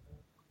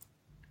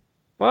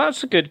 Well,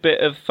 that's a good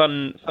bit of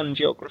fun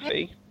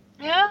geography.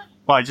 Yeah.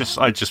 Well, I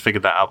just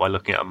figured that out by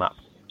looking at a map.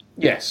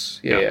 Yes.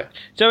 Yeah.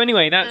 So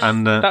anyway, that's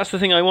And, that's the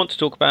thing I want to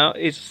talk about.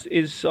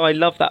 Is I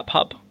love that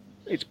pub.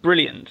 It's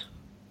brilliant.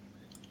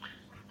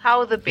 How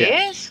are the Yes.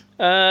 beers?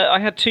 I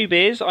had 2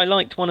 beers. I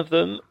liked one of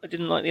them. I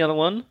didn't like the other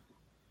one.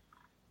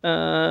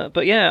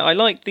 But yeah, I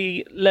liked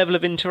the level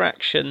of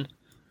interaction.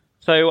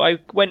 So I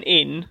went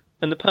in,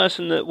 and the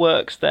person that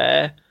works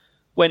there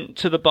went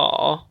to the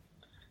bar,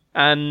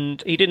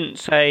 and he didn't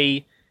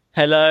say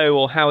hello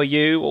or how are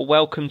you or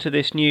welcome to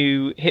this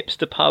new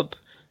hipster pub.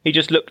 He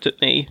just looked at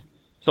me.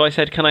 So I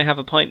said, can I have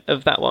a pint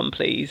of that one,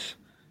 please?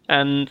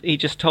 And he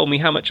just told me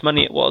how much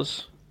money it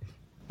was,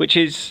 which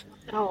is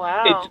Oh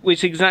wow.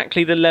 it's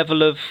exactly the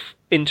level of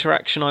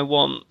interaction I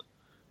want.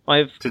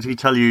 Did he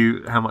tell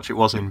you how much it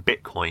was in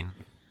Bitcoin?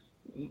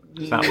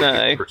 That would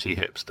No. be pretty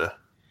hipster.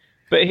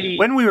 But he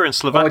When we were in I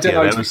Slovakia, don't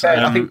know. there To be was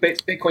fair, I think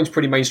Bitcoin's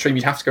pretty mainstream.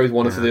 You'd have to go with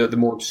one of the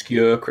more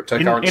obscure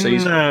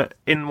cryptocurrencies.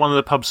 in one of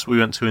the pubs we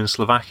went to in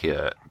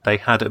Slovakia, they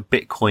had a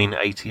Bitcoin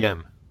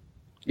ATM.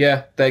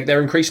 Yeah,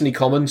 they're increasingly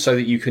common, so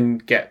that you can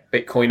get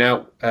Bitcoin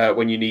out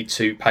when you need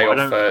to pay Why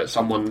off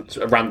someone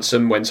a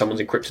ransom when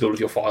someone's encrypted all of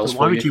your files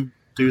Why for would you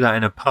do that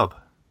in a pub?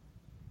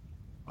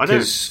 I don't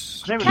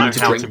Because even you know need to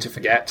how drink to- to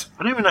forget.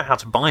 I don't even know how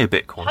to buy a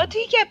Bitcoin. How do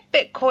you get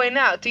Bitcoin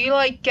out? Do you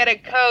like get a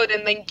code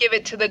and then give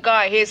it to the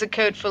guy? Here's a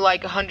code for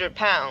like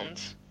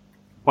 £100.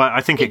 Well,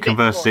 I think it Bitcoin.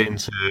 converts it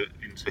into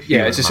Yeah,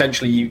 human it's money.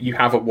 essentially you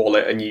have a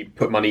wallet and you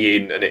put money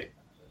in and it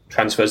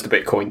transfers the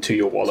Bitcoin to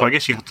your wallet. So I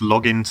guess you have to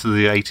log into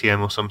the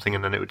ATM or something,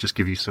 and then it would just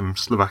give you some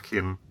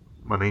Slovakian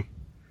money.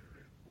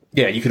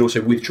 Yeah, you could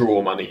also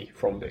withdraw money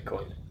from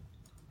Bitcoin.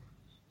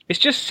 It's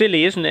just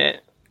silly, isn't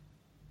it?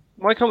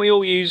 Why can't we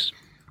all use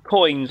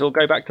coins or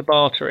go back to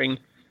bartering?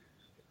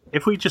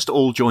 If we just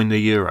all join the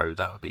euro,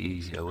 that would be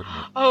easier, wouldn't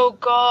it? Oh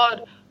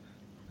god.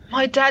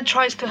 My dad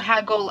tries to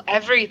haggle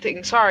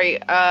everything. Sorry,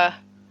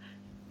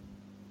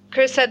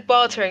 Chris said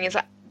bartering is...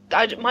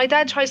 my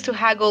dad tries to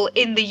haggle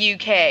in the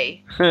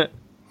UK.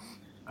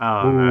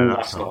 Oh, Ooh, no,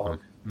 that's that's not not.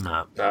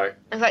 No. No.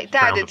 I was like, Dad,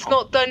 Frowned it's upon.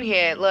 not done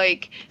here.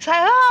 Like, it's like,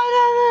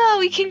 oh, no,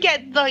 we can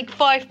get like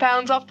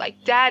 £5 off.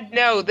 Like, Dad,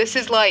 no, this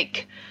is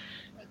like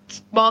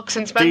Marks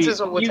and Spencer's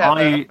or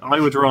whatever. I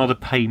would rather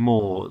pay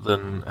more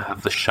than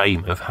have the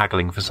shame of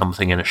haggling for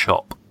something in a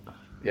shop.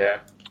 Yeah.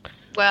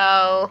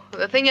 Well,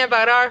 the thing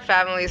about our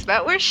family is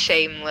that we're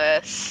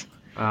shameless.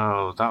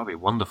 Oh, that would be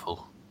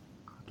wonderful.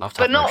 I'd love to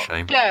But have no not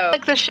shame. no,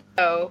 like the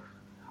show.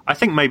 I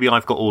think maybe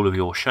I've got all of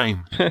your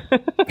shame.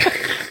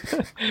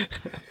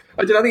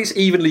 I think it's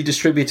evenly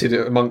distributed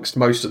amongst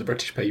most of the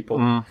British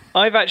people.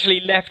 I've actually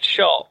left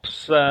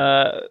shops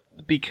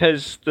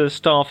because the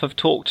staff have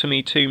talked to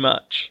me too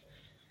much.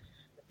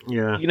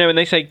 Yeah. You know, when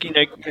they say,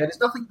 Yeah,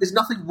 there's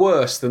nothing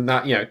worse than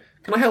that.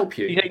 Can I help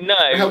you? you say no,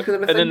 Can I help you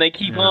with and then anything? they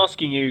keep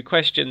asking you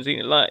questions.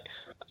 Like,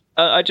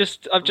 I've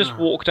just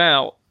walked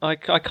out. I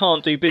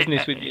can't do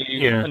business with you.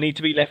 Yeah. I need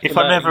to be left If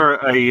alone.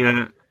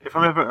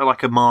 I'm ever at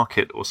like a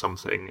market or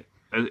something,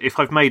 if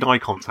I've made eye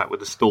contact with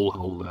the stall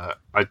holder,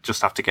 I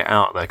just have to get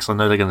out of there because I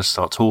know they're going to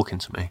start talking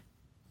to me.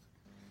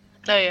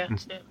 Oh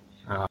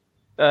yeah.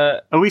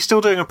 Are we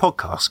still doing a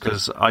podcast?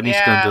 Because I need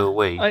to go and do a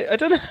wee. I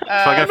don't know. Shall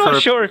I go I'm for not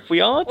a- sure if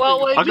we are.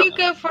 Well, if I got- you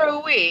go for a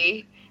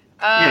wee,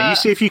 Yeah, you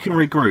see if you can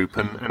regroup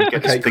and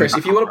get this Okay, thing Chris, back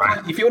if you on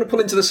want track. to pull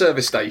into the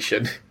service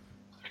station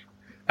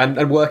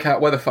and work out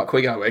where the fuck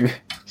we're going.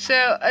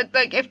 so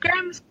like if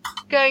Graham's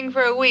going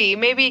for a wee,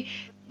 maybe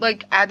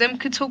like Adam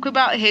could talk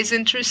about his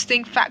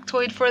interesting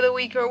factoid for the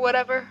week or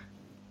whatever.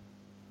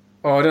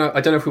 Oh, I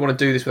don't know if we want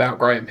to do this without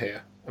Graham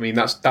here. I mean,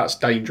 that's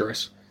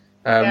dangerous.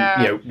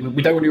 Yeah.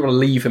 We don't really want to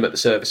leave him at the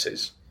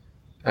services.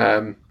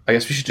 I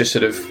guess we should just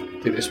sort of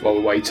do this while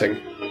we're waiting,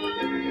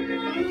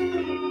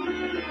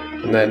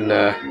 and then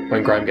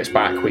when Graham gets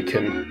back, we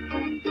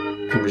can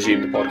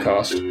resume the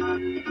podcast.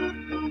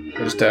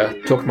 Just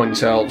talk among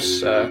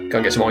yourselves. Go and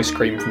get some ice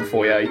cream from the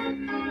foyer.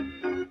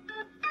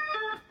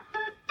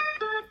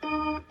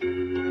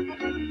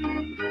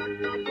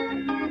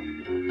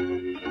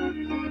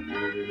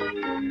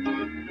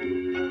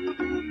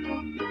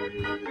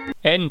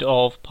 End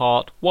of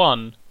part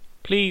 1.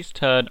 Please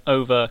turn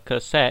over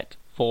cassette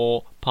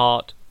for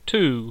part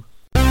 2.